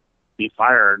be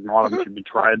fired, and a lot of them should be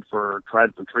tried for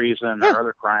treason or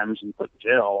other crimes and put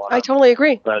in jail. I totally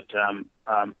agree. But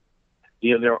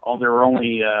there were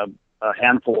only a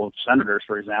handful of senators,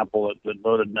 for example, that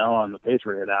voted no on the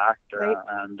Patriot Act, right.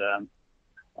 And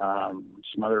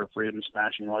some other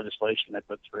freedom-smashing legislation they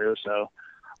put through. So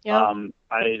yeah.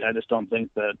 I just don't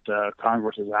think that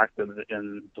Congress has acted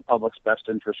in the public's best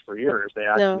interest for years. They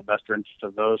acted in the best interest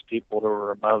of those people who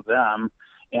are above them,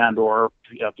 and or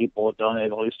people that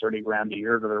donate at least $30,000 a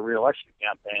year to their reelection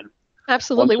campaign.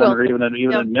 Absolutely. One senator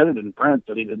even admitted in print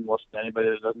that he didn't listen to anybody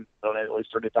that doesn't donate at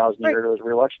least $30,000 a year to his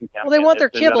reelection campaign. Well, they want their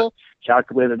kibble.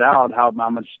 Calculated out how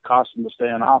much it costs them to stay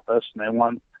in office, and they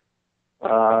want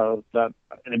that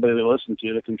anybody they listen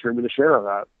to contribute a share of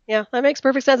that. Yeah, that makes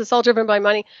perfect sense. It's all driven by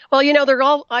money. Well, they're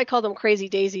all, I call them crazy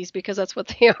daisies because that's what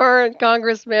they are in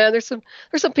Congress, man. There's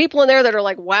some people in there that are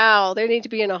like, wow, they need to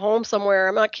be in a home somewhere.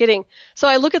 I'm not kidding. So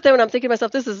I look at them and I'm thinking to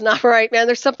myself, this is not right, man.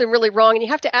 There's something really wrong. And you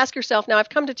have to ask yourself, now I've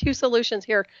come to two solutions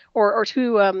here or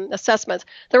two assessments.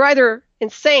 They're either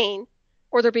insane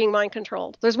or they're being mind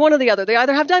controlled. There's one or the other. They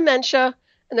either have dementia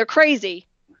and they're crazy,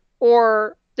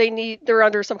 or they're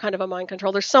under some kind of a mind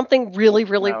control. There's something really,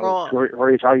 really wrong. Who are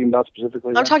you talking about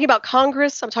specifically? I'm talking about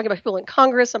Congress. I'm talking about people in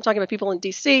Congress. I'm talking about people in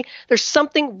D.C. There's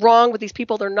something wrong with these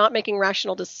people. They're not making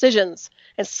rational decisions,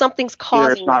 and something's causing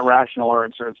Either it's not rational or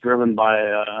it's driven by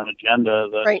an agenda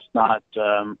that's not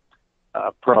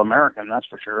pro-American, that's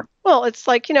for sure. Well, it's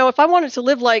like, if I wanted to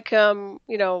live like,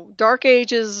 Dark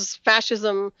Ages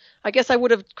fascism, I guess I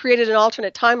would have created an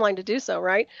alternate timeline to do so,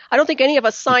 right? I don't think any of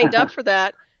us signed up for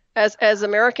that. As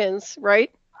Americans,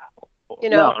 right?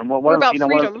 No, and we're about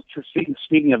freedom.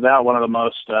 Speaking of that, one of the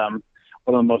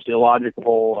most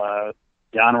illogical,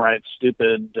 downright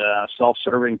stupid,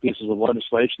 self-serving pieces of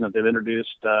legislation that they've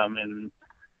introduced in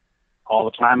all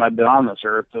the time I've been on this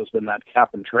earth has been that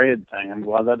cap and trade thing. I'm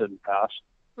glad that didn't pass.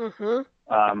 Mm-hmm.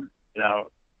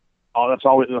 That's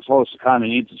all this economy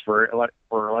needs is for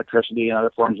electricity and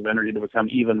other forms of energy to become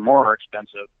even more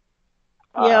expensive.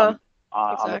 Yeah.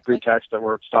 Exactly. On the pretext that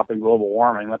we're stopping global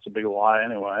warming. That's a big lie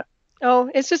anyway. Oh,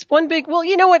 it's just one big, well,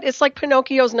 you know what? It's like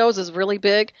Pinocchio's nose is really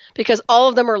big because all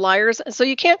of them are liars. And so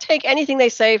you can't take anything they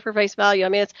say for face value. I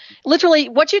mean, it's literally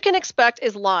what you can expect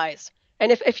is lies.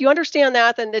 And if you understand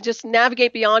that, then just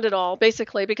navigate beyond it all,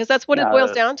 basically, because that's what it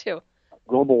boils down to.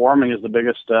 Global warming is the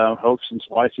biggest hoax since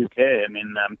Y2K. I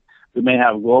mean, we may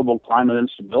have global climate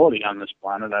instability on this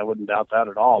planet. I wouldn't doubt that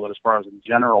at all. But as far as a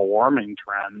general warming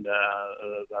trend,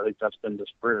 I think that's been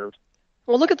disproved.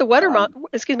 Well, look at the weather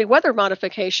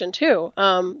modification too.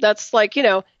 That's like,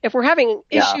 if we're having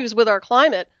issues with our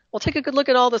climate, well, take a good look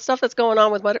at all the stuff that's going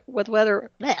on with weather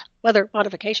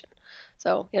modification.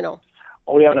 So, Well,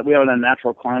 we haven't had a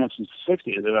natural climate since the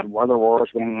 60s. We've had weather wars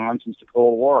going on since the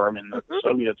Cold War. I mean, the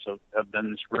Soviets have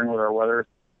been screwing with our weather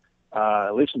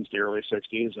at least since the early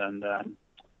 60s, and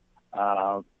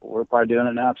we're probably doing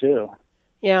it now too.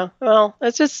 Yeah, well,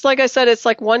 it's just like I said, it's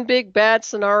like one big bad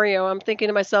scenario. I'm thinking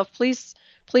to myself, please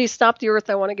stop the Earth.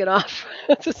 I want to get off.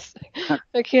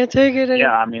 I can't take it anymore.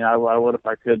 Yeah, I mean, I would if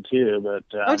I could too, but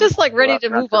I'm just like ready to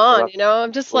move on.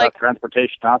 I'm just like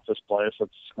transportation out this place.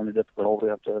 It's going to be difficult. We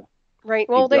have to. Right.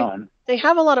 Well, they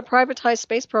have a lot of privatized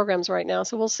space programs right now,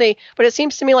 so we'll see. But it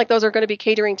seems to me like those are going to be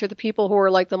catering to the people who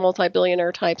are like the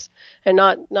multi-billionaire types, and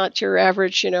not your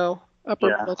average,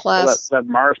 upper middle class. Well, that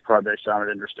Mars project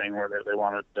sounded interesting, where they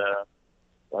wanted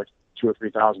like 2,000 or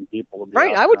 3,000 people to be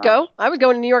right. I would go. I would go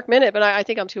in New York Minute, but I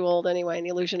think I'm too old anyway. In the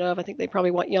illusion of, I think they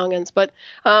probably want youngins.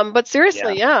 But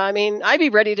seriously, yeah. I mean, I'd be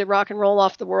ready to rock and roll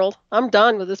off the world. I'm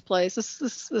done with this place.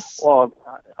 This. Well,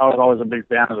 I was always a big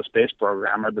fan of the space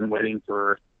program. I've been waiting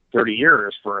for 30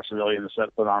 years for a civilian to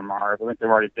set foot on Mars. I think they've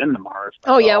already been to Mars.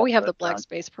 Oh yeah, we have the Black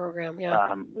Space Program.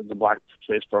 Yeah. The Black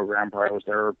Space Program probably was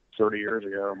there 30 years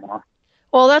ago or more.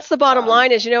 Well, that's the bottom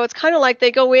line is, it's kind of like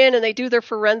they go in and they do their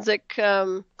forensic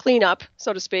cleanup,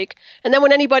 so to speak. And then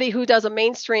when anybody who does a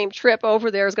mainstream trip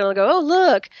over there is going to go, oh,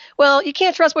 look, well, you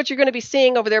can't trust what you're going to be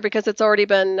seeing over there because it's already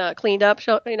been cleaned up.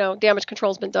 Damage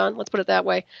control's been done. Let's put it that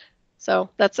way. So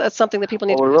that's something that people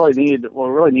need to What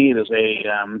we really need is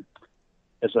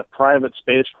a private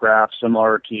spacecraft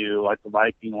similar to like the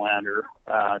Viking lander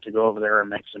to go over there and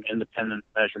make some independent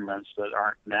measurements that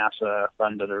aren't NASA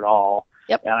funded at all.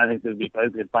 Yep. And I think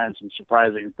they'd find some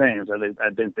surprising things.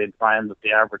 I think they'd find that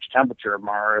the average temperature of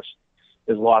Mars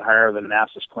is a lot higher than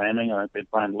NASA's claiming. I think they'd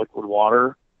find liquid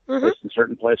water in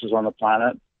certain places on the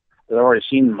planet. They've already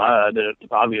seen mud,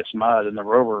 obvious mud in the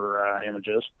rover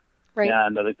images. Right.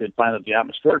 And I think they'd find that the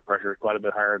atmospheric pressure is quite a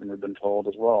bit higher than we've been told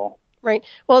as well. Right.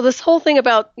 Well, this whole thing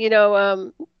about,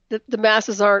 the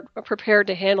masses aren't prepared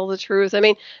to handle the truth. I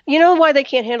mean, you know why they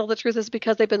can't handle the truth is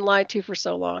because they've been lied to for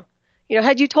so long. You know,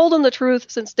 had you told them the truth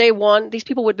since day one, these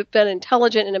people would have been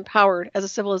intelligent and empowered as a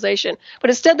civilization. But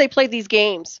instead, they played these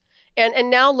games, and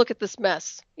now look at this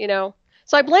mess. You know,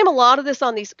 so I blame a lot of this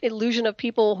on these illusion of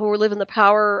people who live in the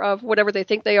power of whatever they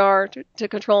think they are to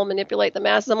control and manipulate the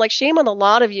masses. I'm like, shame on a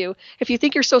lot of you if you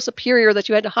think you're so superior that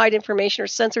you had to hide information or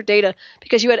censor data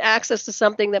because you had access to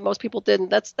something that most people didn't.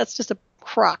 That's just a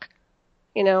crock,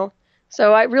 you know.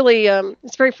 So I really,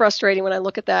 it's very frustrating when I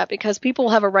look at that because people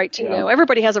have a right to know.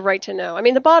 Everybody has a right to know. I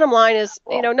mean, the bottom line is,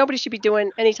 you know, nobody should be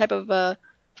doing any type of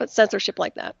censorship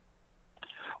like that.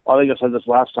 Well, I think I said this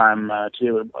last time,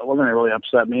 too. One thing that really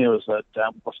upset me was that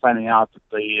was finding out that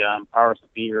the powers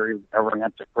that be are covering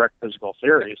up to correct physical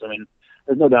theories. I mean,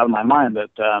 there's no doubt in my mind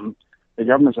that the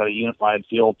government's had a unified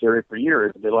field theory for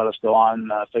years. They let us go on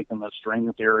thinking that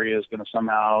string theory is going to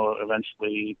somehow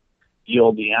eventually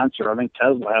yield the answer. I think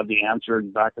Tesla had the answer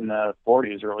back in the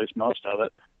 40s, or at least most of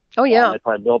it. Oh yeah. They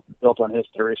probably built on his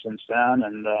theory since then,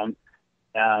 and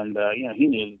you know, he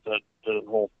knew that the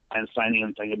whole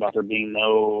Einsteinian thing about there being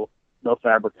no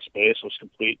fabric of space was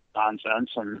complete nonsense,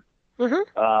 and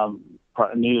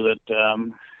knew that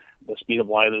the speed of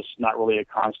light is not really a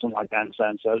constant like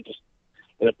Einstein said.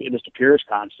 It just appears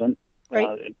constant.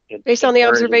 Right. Based on the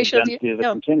observation of the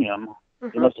continuum.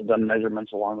 He must have done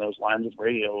measurements along those lines with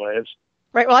radio waves.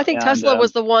 Right. Well, I think Tesla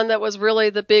was the one that was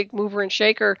really the big mover and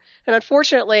shaker. And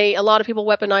unfortunately, a lot of people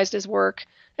weaponized his work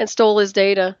and stole his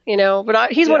data, you know.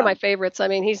 But he's one of my favorites. I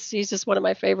mean, he's just one of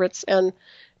my favorites.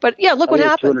 But yeah, look what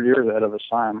happened. 200 years ahead of his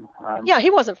time. Yeah,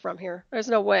 he wasn't from here. There's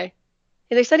no way.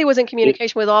 They said he was in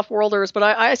communication with off-worlders, but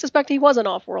I suspect he was an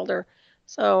off-worlder.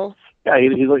 So. Yeah,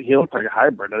 he looked like a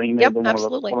hybrid. I think he may have been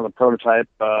one of the prototype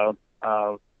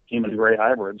human gray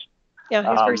hybrids. Yeah,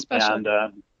 he's very special.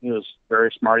 And he was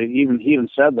very smart. He even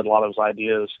said that a lot of his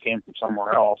ideas came from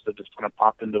somewhere else that just kind of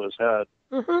popped into his head,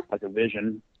 like a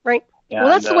vision. Right. And, well,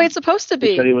 that's the way it's supposed to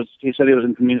be. He said he was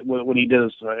in when he did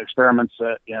his experiments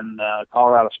in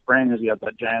Colorado Springs. He had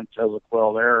that giant Tesla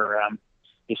coil there.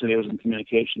 He said he was in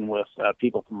communication with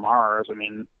people from Mars. I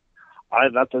mean,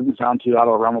 that doesn't sound too out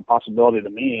of the realm of possibility to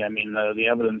me. I mean, the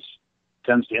evidence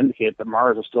tends to indicate that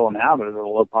Mars is still inhabited at a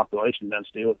low population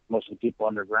density with most of the people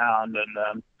underground,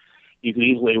 and you could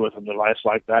easily, with a device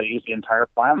like that, use the entire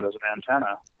planet as an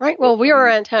antenna. Right. Well, we are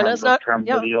antennas, not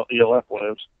the ELF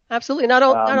waves. Absolutely. Not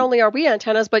only are we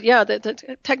antennas, but yeah,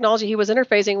 the technology he was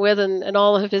interfacing with and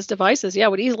all of his devices,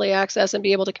 would easily access and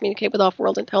be able to communicate with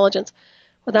off-world intelligence,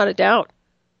 without a doubt.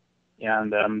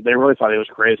 And they really thought he was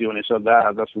crazy when he said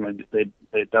that. That's when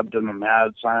they dubbed him a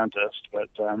mad scientist, but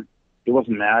he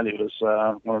wasn't mad. He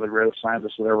was one of the greatest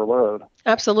scientists that ever lived.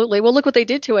 Absolutely. Well, look what they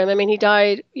did to him. I mean, he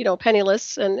died,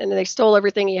 penniless, and they stole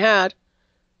everything he had.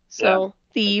 So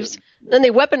thieves. Then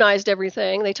they weaponized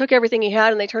everything. They took everything he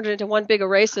had and they turned it into one big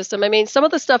array system. I mean, some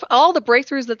of the stuff, all the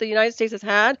breakthroughs that the United States has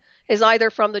had is either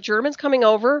from the Germans coming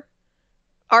over,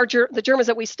 the Germans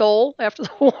that we stole after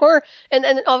the war, and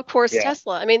of course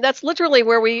Tesla. I mean, that's literally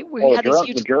where we had these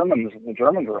huge. The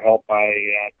Germans were helped by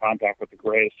contact with the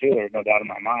Greys too. There's no doubt in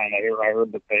my mind. I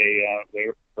heard that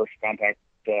they first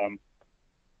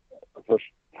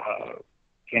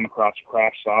came across a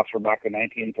crash saucer back in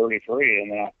 1933,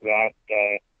 and then after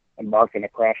that embarked on a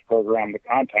crash program to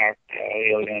contact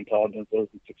alien intelligences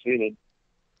and succeeded.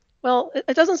 Well,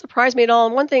 it doesn't surprise me at all.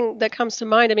 And one thing that comes to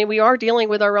mind, I mean, we are dealing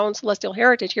with our own celestial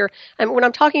heritage here. And when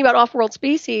I'm talking about off-world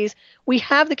species, we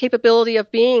have the capability of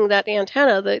being that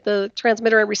antenna, the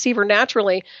transmitter and receiver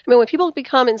naturally. I mean, when people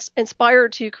become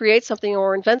inspired to create something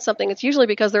or invent something, it's usually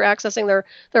because they're accessing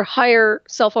their higher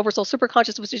self-oversoul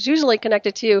superconscious, which is usually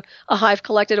connected to a hive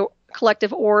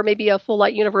collective or maybe a full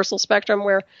light universal spectrum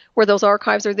where those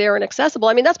archives are there and accessible.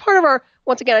 I mean, that's part of our,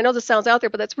 once again, I know this sounds out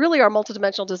there, but that's really our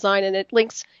multidimensional design, and it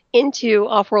links into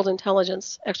off-world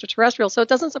intelligence, extraterrestrial. So it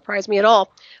doesn't surprise me at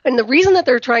all. And the reason that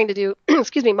they're trying to do,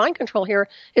 mind control here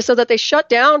is so that they shut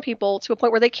down people to a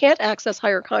point where they can't access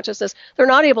higher consciousness. They're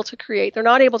not able to create. They're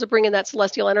not able to bring in that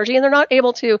celestial energy, and they're not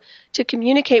able to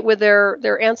communicate with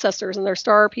their ancestors and their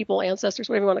star people ancestors,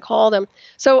 whatever you want to call them.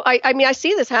 So I mean, I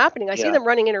see this happening. I see them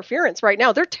running interference right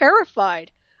now. They're terrified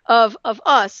of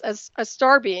us as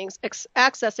star beings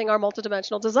accessing our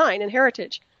multidimensional design and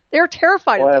heritage. They're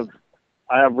terrified of them.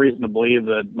 I have reason to believe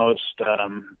that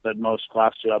most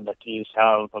Class 2 abductees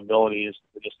have abilities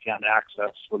that just can't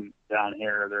access them down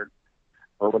here. They're,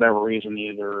 for whatever reason,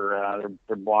 either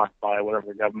they're blocked by whatever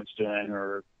the government's doing,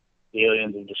 or the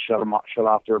aliens have just shut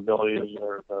off their abilities,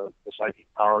 or the psychic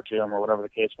power to them, or whatever the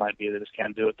case might be. They just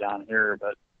can't do it down here.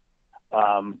 But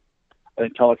I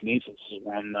think telekinesis is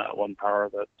one power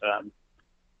that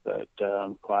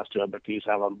Class 2 abductees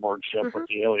have on board ship with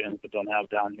the aliens, but don't have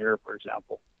down here, for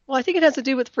example. Well, I think it has to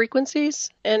do with frequencies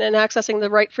and accessing the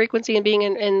right frequency and being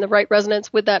in the right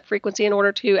resonance with that frequency in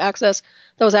order to access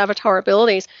those avatar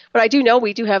abilities. But I do know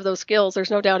we do have those skills.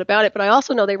 There's no doubt about it. But I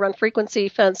also know they run frequency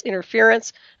fence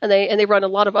interference, and they run a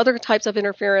lot of other types of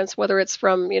interference, whether it's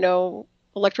from,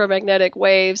 electromagnetic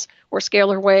waves or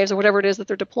scalar waves or whatever it is that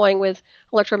they're deploying with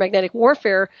electromagnetic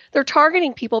warfare. They're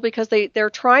targeting people because they're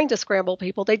trying to scramble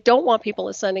people. They don't want people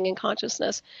ascending in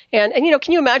consciousness. And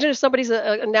can you imagine if somebody's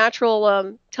a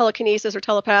natural telekinesis or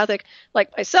telepathic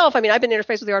like myself? I mean, I've been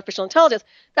interfaced with the artificial intelligence.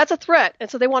 That's a threat.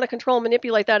 And so they want to control and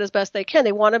manipulate that as best they can.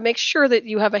 They want to make sure that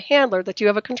you have a handler, that you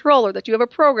have a controller, that you have a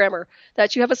programmer,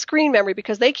 that you have a screen memory,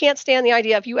 because they can't stand the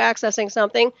idea of you accessing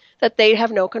something that they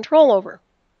have no control over.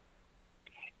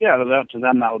 Yeah, to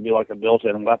them that would be like a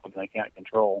built-in weapon they can't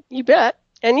control. You bet.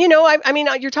 And I mean,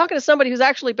 you're talking to somebody who's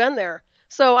actually been there,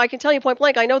 so I can tell you point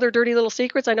blank. I know their dirty little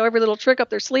secrets. I know every little trick up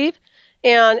their sleeve,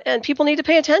 and people need to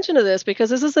pay attention to this,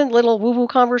 because this isn't little woo-woo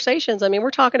conversations. I mean,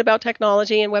 we're talking about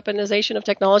technology and weaponization of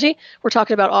technology. We're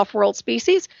talking about off-world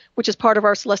species, which is part of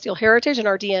our celestial heritage and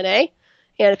our DNA.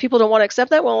 And if people don't want to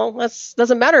accept that, well, that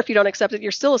doesn't matter if you don't accept it.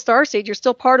 You're still a starseed. You're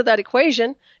still part of that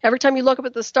equation. Every time you look up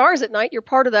at the stars at night, you're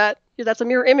part of that. That's a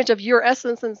mirror image of your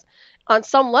essence, and on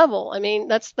some level. I mean,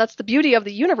 that's the beauty of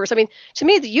the universe. I mean, to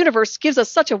me, the universe gives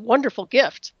us such a wonderful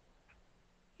gift.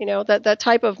 That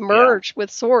type of merge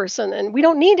with source, and we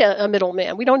don't need a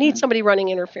middleman. We don't need somebody running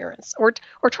interference or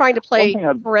trying to play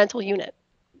parental unit.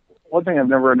 One thing I've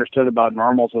never understood about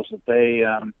normals is that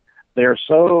they are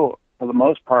so, for the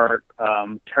most part,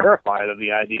 terrified of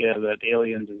the idea that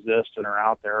aliens exist and are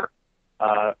out there,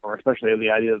 or especially the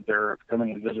idea that they're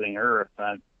coming and visiting Earth.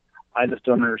 And I just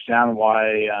don't understand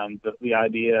why the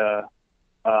idea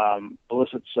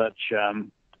elicits such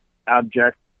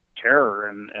abject terror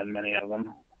in many of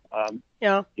them. Do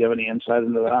you have any insight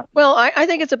into that? Well, I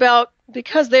think it's about,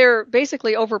 because they're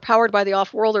basically overpowered by the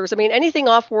off-worlders. I mean, anything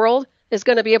off-world is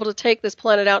going to be able to take this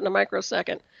planet out in a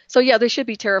microsecond. So yeah, they should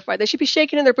be terrified. They should be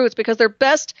shaking in their boots, because their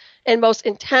best and most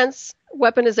intense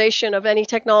weaponization of any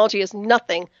technology is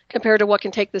nothing compared to what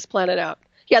can take this planet out.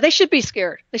 Yeah, they should be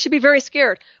scared. They should be very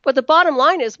scared. But the bottom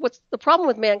line is, what's the problem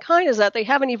with mankind is that they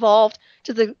haven't evolved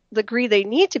to the degree they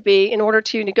need to be in order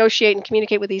to negotiate and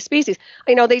communicate with these species.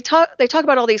 They talk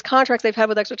about all these contracts they've had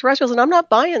with extraterrestrials, and I'm not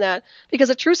buying that, because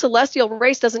a true celestial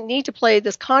race doesn't need to play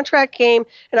this contract game.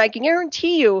 And I can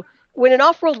guarantee you, when an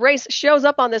off-world race shows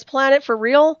up on this planet for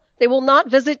real, they will not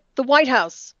visit the White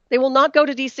House. They will not go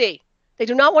to D.C. They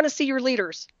do not want to see your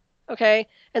leaders. Okay,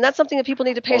 and that's something that people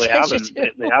need to pay attention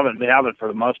to. They haven't for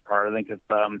the most part. I think if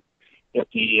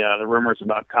the rumors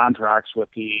about contracts with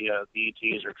the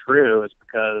ETs are true, it's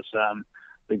because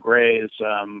the Greys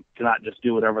cannot just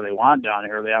do whatever they want down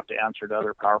here. They have to answer to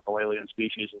other powerful alien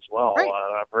species as well.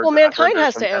 Right. Mankind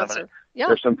has to answer.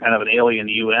 There's some kind of an alien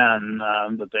UN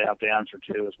that they have to answer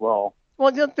to as well.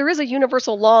 Well, there is a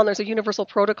universal law and there's a universal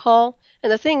protocol.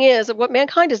 And the thing is, what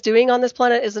mankind is doing on this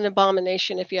planet is an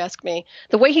abomination, if you ask me.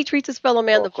 The way he treats his fellow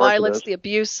man, the violence, the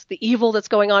abuse, the evil that's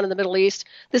going on in the Middle East,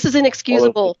 this is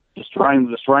inexcusable. Destroying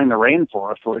the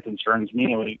rainforest really concerns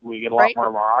me. We get a lot more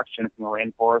of our oxygen from the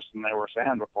rainforest than they were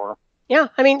saying before. Yeah,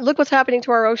 I mean, look what's happening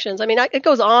to our oceans. I mean, it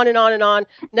goes on and on and on.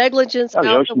 Negligence out the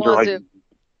wazoo. The oceans are like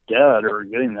dead or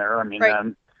getting there. I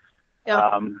mean,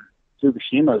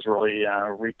 Fukushima has really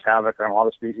wreaked havoc on a lot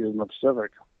of species in the Pacific.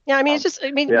 Yeah, I mean,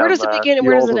 where does it begin and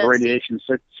where does it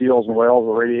end? Seals and whales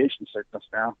with radiation sickness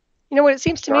now. You know what, it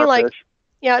seems to me like,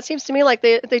 it seems to me like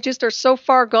they just are so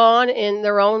far gone in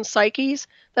their own psyches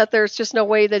that there's just no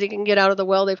way that they can get out of the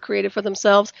well they've created for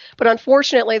themselves. But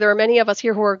unfortunately, there are many of us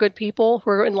here who are good people,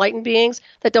 who are enlightened beings,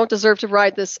 that don't deserve to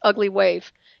ride this ugly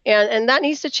wave. And that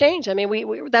needs to change. I mean,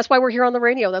 we that's why we're here on the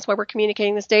radio. That's why we're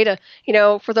communicating this data,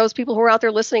 for those people who are out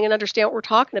there listening and understand what we're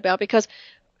talking about, because,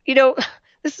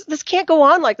 this can't go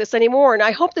on like this anymore. And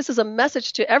I hope this is a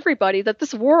message to everybody that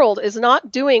this world is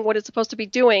not doing what it's supposed to be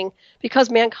doing because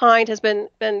mankind has been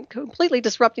completely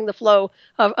disrupting the flow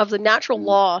of the natural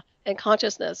law and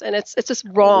consciousness. And it's just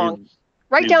wrong.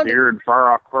 Right down to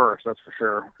far off course, that's for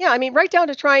sure. Yeah, I mean, right down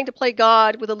to trying to play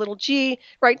God with a little g,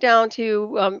 right down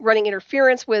to running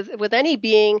interference with any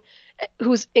being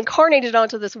who's incarnated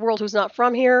onto this world who's not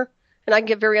from here. And I can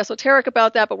get very esoteric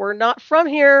about that, but we're not from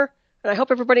here. And I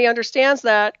hope everybody understands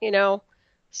that,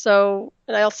 So,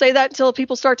 and I'll say that until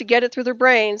people start to get it through their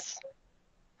brains.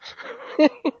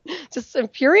 It's just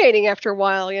infuriating after a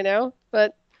while,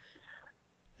 But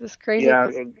it's crazy. Yeah,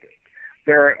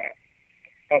 there.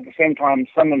 At the same time,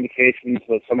 some indications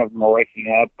that some of them are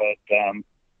waking up, but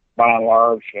by and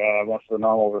large, most of the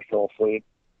normals are still asleep.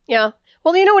 Yeah.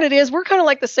 Well, you know what it is? We're kind of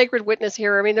like the sacred witness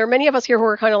here. I mean, there are many of us here who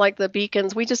are kind of like the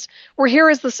beacons. We're here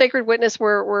as the sacred witness.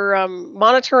 We're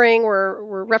monitoring,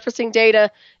 we're referencing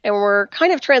data, and we're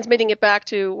kind of transmitting it back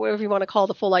to whatever you want to call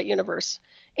the full light universe.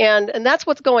 And that's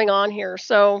what's going on here.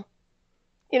 So,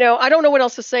 I don't know what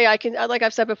else to say. Like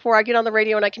I've said before, I get on the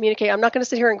radio and I communicate. I'm not going to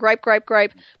sit here and gripe,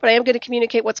 but I am going to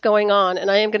communicate what's going on,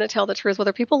 and I am going to tell the truth,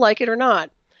 whether people like it or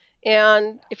not.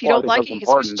 And if you Well, I don't think like that's it, you can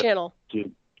switch the important channel.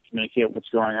 to communicate what's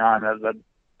going on. There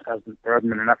hasn't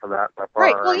been enough of that by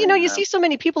Right. far. Well, you see so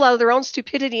many people out of their own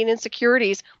stupidity and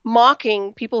insecurities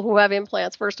mocking people who have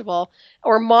implants, first of all,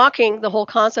 or mocking the whole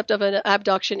concept of an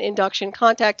abduction, induction,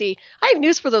 contactee. I have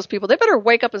news for those people. They better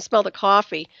wake up and smell the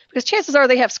coffee, because chances are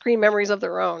they have screen memories of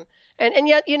their own. And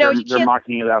yet, you they're can't.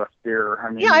 mocking it out of fear. I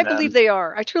Yeah, mean, I believe they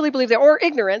are. I truly believe they are. Or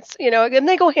ignorance, and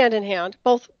they go hand in hand.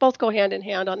 Both go hand in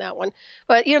hand on that one.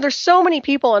 But there's so many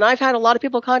people, and I've had a lot of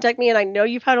people contact me, and I know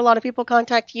you've had a lot of people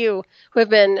contact you who have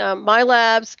been my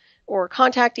labs or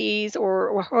contactees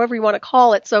or however you want to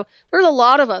call it. So there's a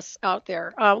lot of us out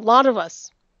there, a lot of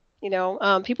us.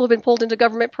 People have been pulled into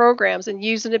government programs and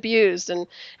used and abused and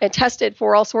tested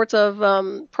for all sorts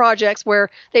of projects where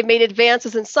they've made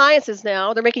advances in sciences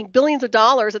now. They're making billions of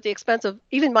dollars at the expense of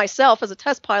even myself as a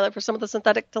test pilot for some of the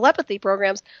synthetic telepathy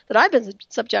programs that I've been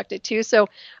subjected to. So,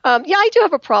 yeah, I do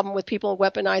have a problem with people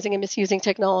weaponizing and misusing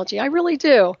technology. I really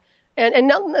do. And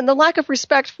the lack of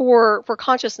respect for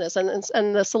consciousness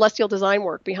and the celestial design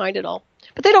work behind it all.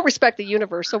 But they don't respect the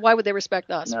universe, so why would they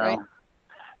respect us, right?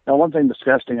 Now, one thing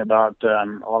disgusting about a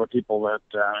lot of people that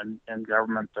in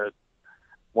government that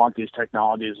want these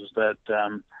technologies is that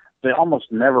they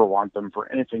almost never want them for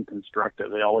anything constructive.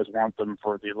 They always want them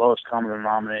for the lowest common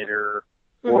denominator,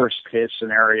 worst case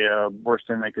scenario, worst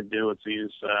thing they could do with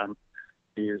these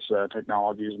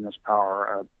technologies and this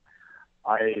power.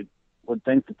 I would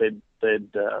think that they'd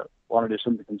want to do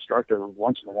something constructive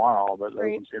once in a while, but that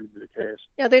doesn't seem to be the case.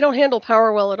 Yeah, they don't handle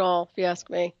power well at all, if you ask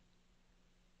me.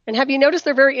 And have you noticed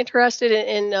they're very interested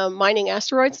in mining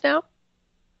asteroids now?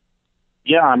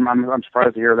 Yeah, I'm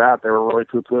surprised to hear that. They were really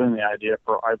poo-pooing the idea.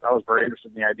 I was very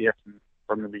interested in the idea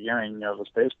from the beginning of the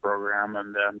space program,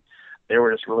 and they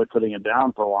were just really putting it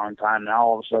down for a long time. Now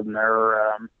all of a sudden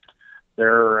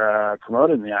they're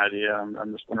promoting the idea.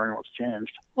 I'm just wondering what's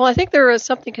changed. Well, I think there is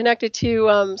something connected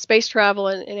to space travel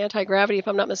and anti-gravity, if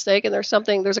I'm not mistaken. There's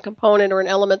a component or an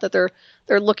element that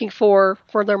they're looking for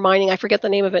their mining. I forget the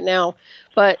name of it now,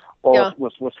 but yeah.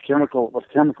 With chemical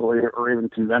or even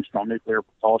conventional nuclear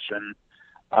propulsion,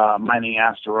 mining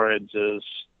asteroids is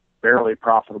barely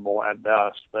profitable at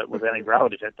best, but with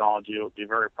anti-gravity technology, it would be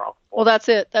very profitable. Well, that's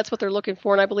it. That's what they're looking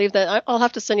for, and I believe that I'll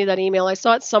have to send you that email. I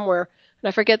saw it somewhere, and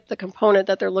I forget the component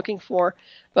that they're looking for.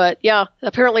 But yeah,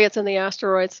 apparently it's in the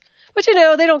asteroids. But they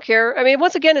don't care. I mean,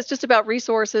 once again, it's just about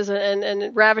resources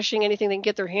and ravishing anything they can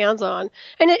get their hands on.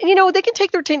 And they can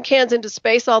take their tin cans into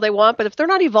space all they want, but if they're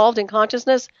not evolved in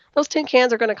consciousness, those tin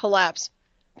cans are going to collapse.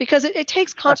 Because it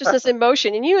takes consciousness in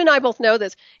motion. And you and I both know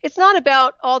this. It's not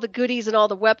about all the goodies and all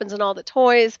the weapons and all the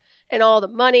toys and all the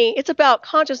money. It's about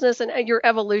consciousness and your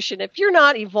evolution. If you're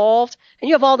not evolved and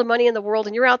you have all the money in the world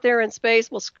and you're out there in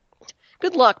space, well,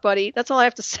 good luck, buddy. That's all I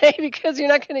have to say, because you're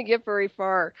not going to get very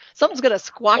far. Something's going to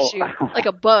squash you like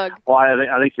a bug. Well,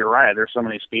 I think you're right. There's so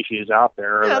many species out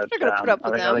there that they're going to put up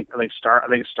with them. I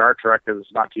think Star Trek is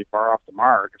not too far off the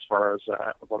mark as far as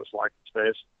what it's like in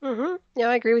space. Mm-hmm. Yeah,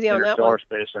 I agree with you on that one.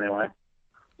 Interstellar space, anyway.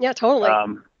 Yeah, totally.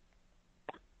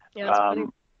 Yeah,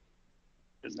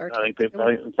 it's funny. I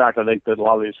think that a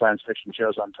lot of these science fiction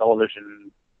shows on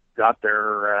television got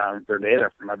their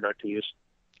data from abductees.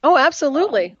 Oh,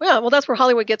 absolutely. Yeah, well, that's where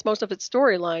Hollywood gets most of its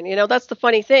storyline. That's the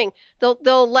funny thing.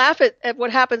 They'll laugh at what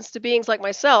happens to beings like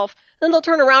myself, then they'll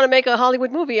turn around and make a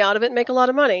Hollywood movie out of it and make a lot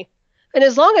of money. And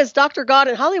as long as Dr. God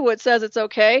in Hollywood says it's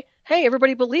okay, hey,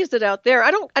 everybody believes it out there.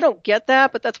 I don't get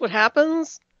that, but that's what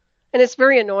happens. And it's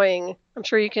very annoying. I'm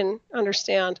sure you can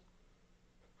understand.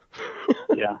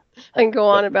 Yeah. I can go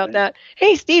on about that.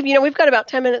 Hey, Steve, we've got about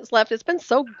 10 minutes left. It's been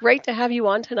so great to have you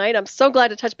on tonight. I'm so glad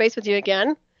to touch base with you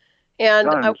again. And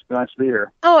it's nice to be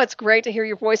here. Oh, it's great to hear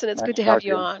your voice, and it's good to have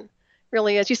you on.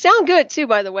 Really is. You sound good too,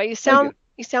 by the way. You sound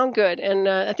good, and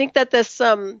I think that this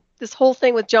whole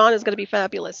thing with John is going to be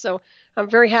fabulous. So I'm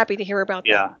very happy to hear about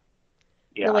that.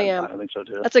 Yeah, really am. I think so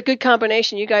too. That's a good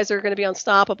combination. You guys are going to be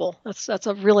unstoppable. That's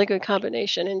a really good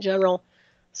combination in general.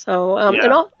 So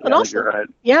and also, you're right.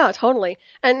 Yeah, totally.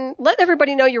 And let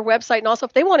everybody know your website, and also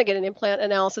if they want to get an implant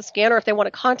analysis scan, or if they want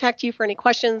to contact you for any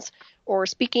questions or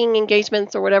speaking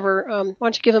engagements or whatever, why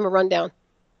don't you give them a rundown?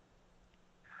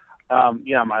 My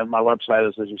website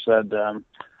is, as you said,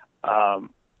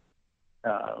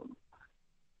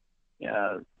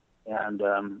 And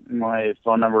my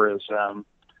phone number is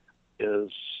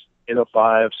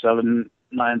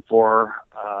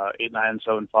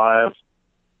 805-794-8975.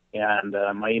 And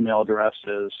my email address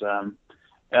is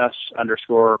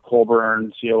s_Colbern,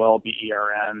 Colbern,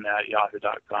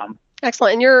 @yahoo.com.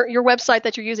 Excellent. And your website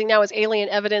that you're using now is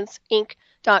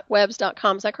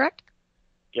alienevidenceinc.webs.com. Is that correct?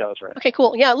 Yeah, that's right. Okay,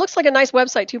 cool. Yeah, it looks like a nice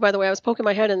website too, by the way. I was poking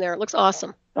my head in there. It looks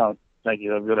awesome. Oh, thank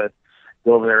you. I'm going to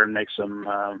go over there and make some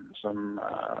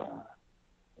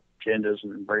changes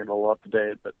and bring it all up to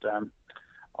date. But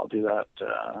I'll do that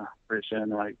pretty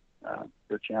soon when I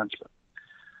get a chance.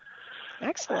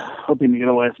 Excellent. Hoping to get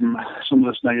away from some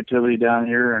of this negativity down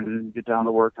here and get down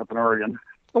to work up in Oregon.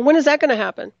 Well, when is that going to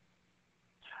happen?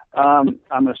 I'm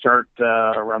going to start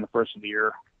around the first of the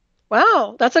year.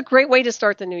 Wow, that's a great way to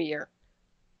start the new year.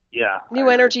 Yeah. New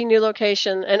energy, new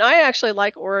location. And I actually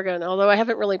like Oregon, although I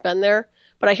haven't really been there,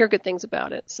 but I hear good things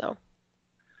about it. So.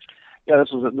 Yeah,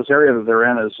 this area that they're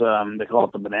in is they call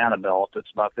it the Banana Belt.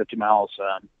 It's about 50 miles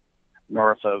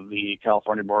north of the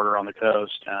California border on the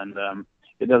coast, and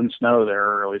it doesn't snow there,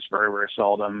 or at least very, very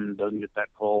seldom. It doesn't get that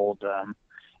cold,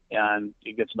 and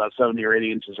it gets about 70 or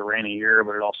 80 inches of rain a year,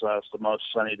 but it also has the most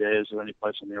sunny days of any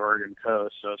place on the Oregon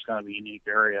coast, so it's kind of a unique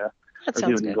area. That There's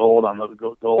sounds even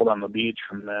good. gold on the beach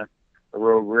from the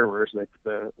Rogue Rivers.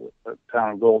 The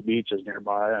town of Gold Beach is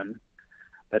nearby, and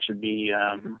that should be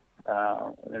an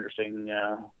interesting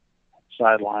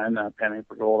sideline, panning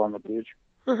for gold on the beach.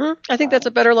 Mm-hmm. I think that's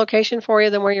a better location for you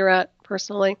than where you're at,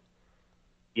 personally.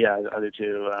 Yeah, I do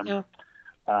too. Yeah.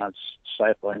 It's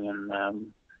stifling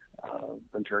in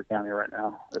Ventura County right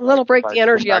now. A little break the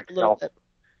energy up a little bit.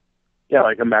 Yeah,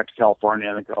 I come back to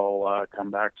California, I think I'll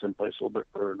come back someplace a little bit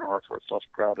further north where it's less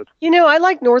crowded. You know, I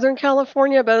like Northern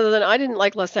California better than I didn't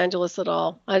like Los Angeles at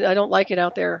all. I don't like it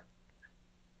out there.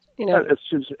 You know, it's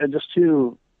just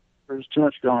too. There's too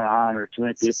much going on. There's too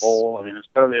many people. I mean, it's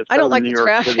better. It's I don't like than the New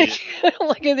York traffic. City. I don't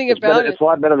like anything about it. It's a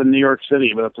lot better than New York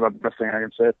City, but that's about the best thing I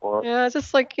can say for it. Yeah, it's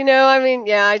just like, I mean,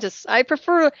 yeah, I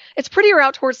prefer, it's prettier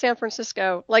out towards San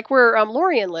Francisco, like where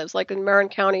Lorian lives, like in Marin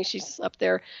County. She's up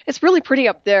there. It's really pretty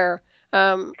up there.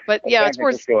 But yeah, San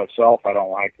Francisco itself, I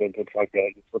don't like it. It's like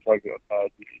a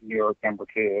New York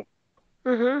 #2.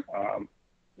 Mm-hmm.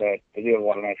 But they do have a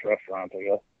lot of nice restaurants, I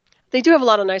guess. They do have a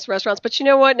lot of nice restaurants, but you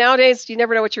know what? Nowadays, you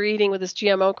never know what you're eating with this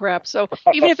GMO crap. So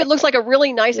even if it looks like a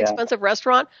really nice, expensive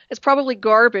restaurant, it's probably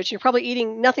garbage. You're probably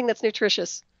eating nothing that's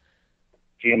nutritious.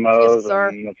 GMOs,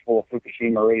 and it's full of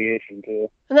Fukushima radiation, too.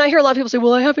 And I hear a lot of people say,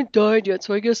 well, I haven't died yet,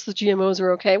 so I guess the GMOs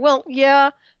are okay. Well,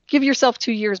 yeah, give yourself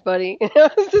 2 years, buddy.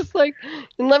 It's just like,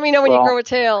 and let me know when you grow a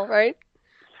tail, right?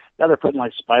 Yeah, they're putting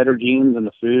like spider genes in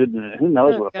the food, and who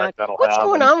knows what effect that'll have. What's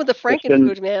going on with the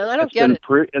frankenfood, man? I don't get it.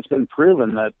 It's been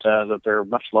proven that they're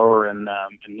much lower in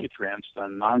nutrients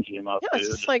than non-GMO food. It's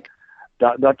just like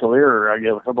Dr. Leir, I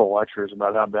gave a couple of lectures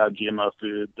about how bad GMO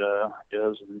food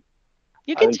is, and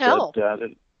you can tell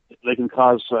that they can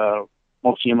cause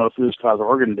most GMO foods cause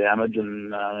organ damage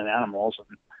in animals,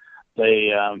 and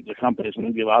the companies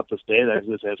won't give out this data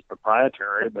because it's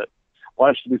proprietary. But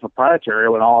why should it be proprietary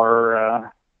when all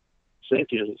our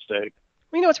safety is at stake?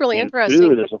 You know what's really interesting?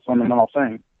 Food is a fundamental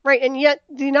thing. Right, and yet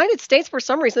the United States, for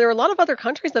some reason, there are a lot of other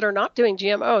countries that are not doing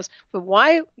GMOs. But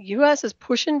why U.S. is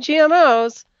pushing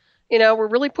GMOs? We're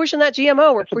really pushing that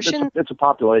GMO. It's a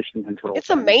population control. It's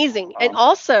amazing. And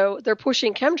also, they're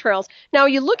pushing chemtrails. Now,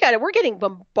 you look at it, we're getting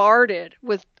bombarded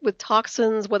with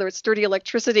toxins, whether it's dirty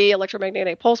electricity,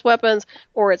 electromagnetic pulse weapons,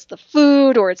 or it's the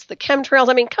food, or it's the chemtrails.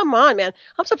 I mean, come on, man.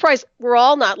 I'm surprised we're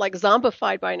all not, like,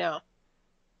 zombified by now.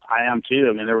 I am, too.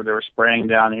 I mean, they were spraying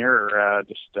down here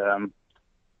just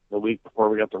the week before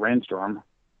we got the rainstorm.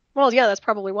 Well, yeah, that's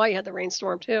probably why you had the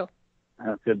rainstorm, too.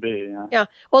 It could be, yeah. Yeah.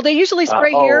 Well, they usually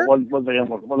spray here. One thing I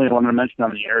wanted to mention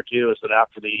on the air too is that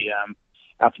after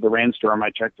the rainstorm,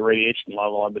 I checked the radiation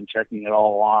level. I've been checking it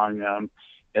all along.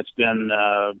 It's been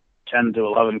 10 to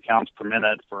 11 counts per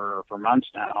minute for months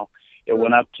now. It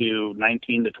went up to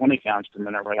 19 to 20 counts per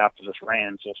minute right after this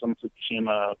rain. So some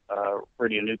Fukushima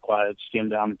radionuclides came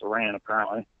down with the rain,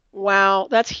 apparently. Wow,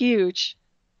 that's huge.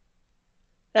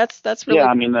 That's really. Yeah,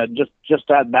 I mean, just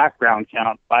that background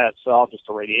count by itself, just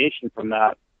the radiation from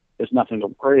that, is nothing to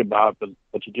worry about.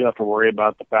 But you do have to worry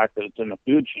about the fact that it's in the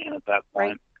food chain at that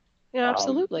point. Right. Yeah,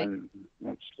 absolutely. And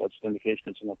that's the indication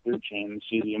it's in the food chain.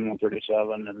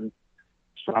 Cesium-137 and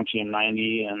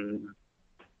strontium-90 and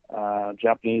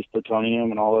Japanese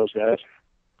plutonium and all those guys.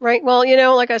 Right. Well,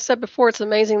 like I said before, it's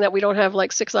amazing that we don't have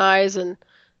like 6 eyes and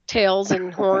tails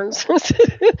and horns.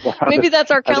 Maybe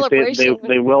that's our calibration.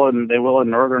 They will in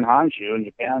northern Honshu in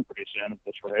Japan pretty soon at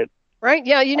this rate. Right?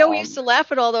 Yeah, we used to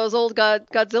laugh at all those old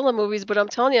Godzilla movies, but I'm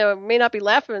telling you, I may not be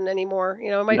laughing anymore. I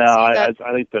No, might see that.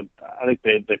 I think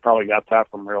they probably got that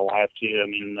from real life too. I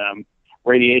mean,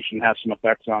 radiation has some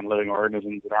effects on living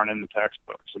organisms that aren't in the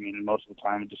textbooks. I mean, most of the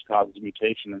time it just causes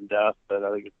mutation and death, but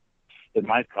I think it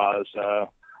might cause,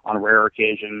 on rare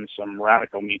occasions, some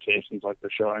radical mutations like they're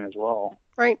showing as well.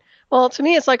 Right. Well, to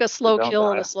me, it's like a They slow don't kill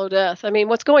and die. a slow death. I mean,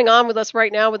 what's going on with us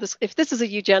right now with this, if this is a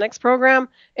eugenics program,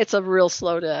 it's a real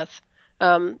slow death.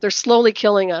 They're slowly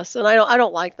killing us, and I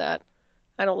don't like that.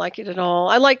 I don't like it at all.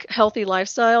 I like healthy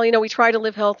lifestyle. We try to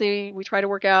live healthy. We try to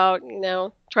work out.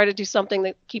 Try to do something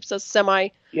that keeps us semi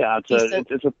Yeah, decent.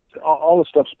 all the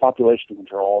stuff's population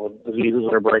control. The diseases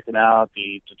that are breaking out,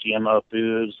 the GMO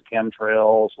foods, the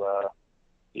chemtrails,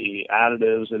 the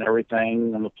additives and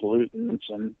everything, and the pollutants,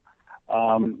 and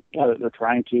they're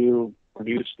trying to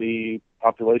reduce the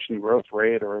population growth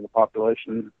rate, or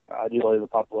ideally the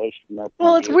population.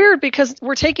 Well, it's weird because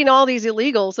we're taking all these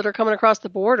illegals that are coming across the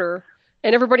border,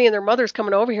 and everybody and their mother's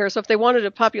coming over here. So if they wanted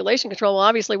a population control, well,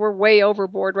 obviously we're way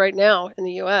overboard right now in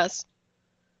the U.S.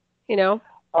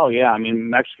 Oh yeah, I mean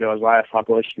Mexico is the highest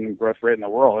population growth rate in the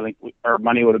world. I think our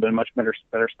money would have been much better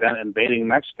spent invading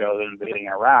Mexico than invading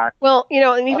Iraq. Well,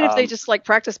 and even if they just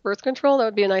practice birth control, that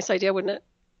would be a nice idea, wouldn't it?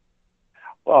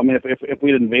 Well, I mean, if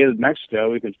we'd invaded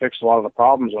Mexico, we could fix a lot of the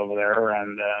problems over there.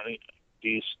 And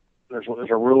there's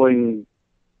a ruling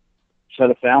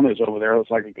set of families over there that's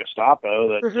like a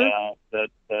Gestapo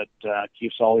that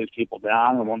keeps all these people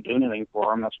down and won't do anything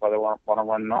for them. That's why they want to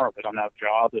run north. They don't have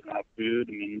jobs. They don't have food.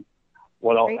 I mean,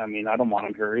 what else? Right. I mean, I don't want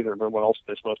them here either. But what else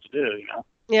are they supposed to do?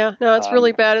 Yeah, no, it's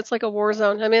really bad. It's like a war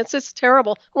zone. I mean, it's just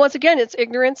terrible. Once again, it's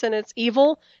ignorance and it's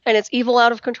evil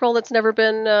out of control. That's never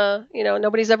been,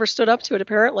 nobody's ever stood up to it.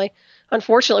 Apparently,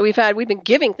 unfortunately, we've been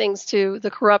giving things to the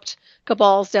corrupt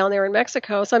cabals down there in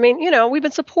Mexico. So I mean, we've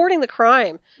been supporting the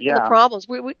crime and the problems.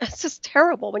 It's just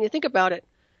terrible when you think about it.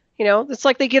 It's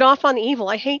like they get off on evil.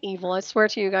 I hate evil. I swear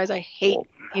to you guys, I hate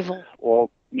evil.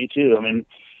 Well, me too. I mean,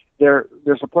 they're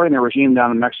supporting the regime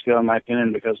down in Mexico, in my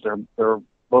opinion, because they're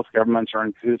both governments are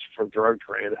in cahoots for the drug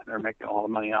trade. They're making a lot of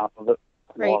money off of it,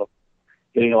 right.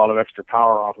 Getting a lot of extra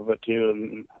power off of it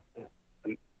too,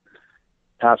 and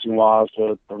passing laws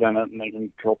to prevent it, and they can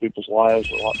control people's lives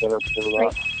a lot better because of that.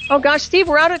 Right. Oh gosh, Steve,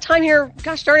 we're out of time here.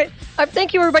 Gosh darn it!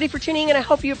 Thank you everybody for tuning in. I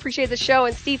hope you appreciate the show.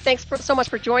 And Steve, thanks so much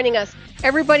for joining us.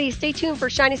 Everybody, stay tuned for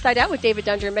Shiny Side Out with David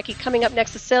Dunger and Becky coming up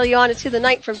next to sail you on into the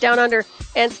night from down under.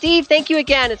 And Steve, thank you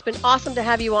again. It's been awesome to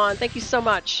have you on. Thank you so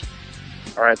much.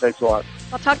 All right, thanks a lot.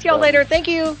 I'll talk to y'all later. Thank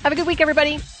you. Have a good week,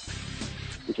 everybody.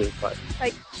 You too. Bye.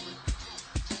 Bye.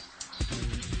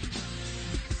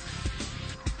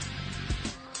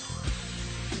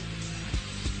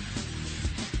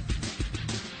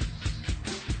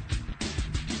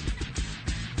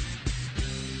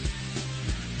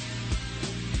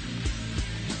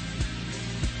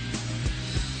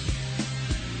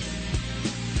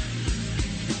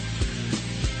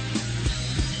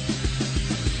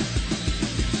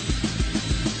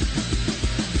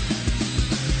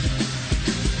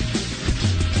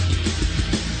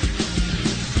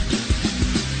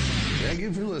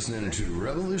 Listening to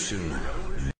Revolution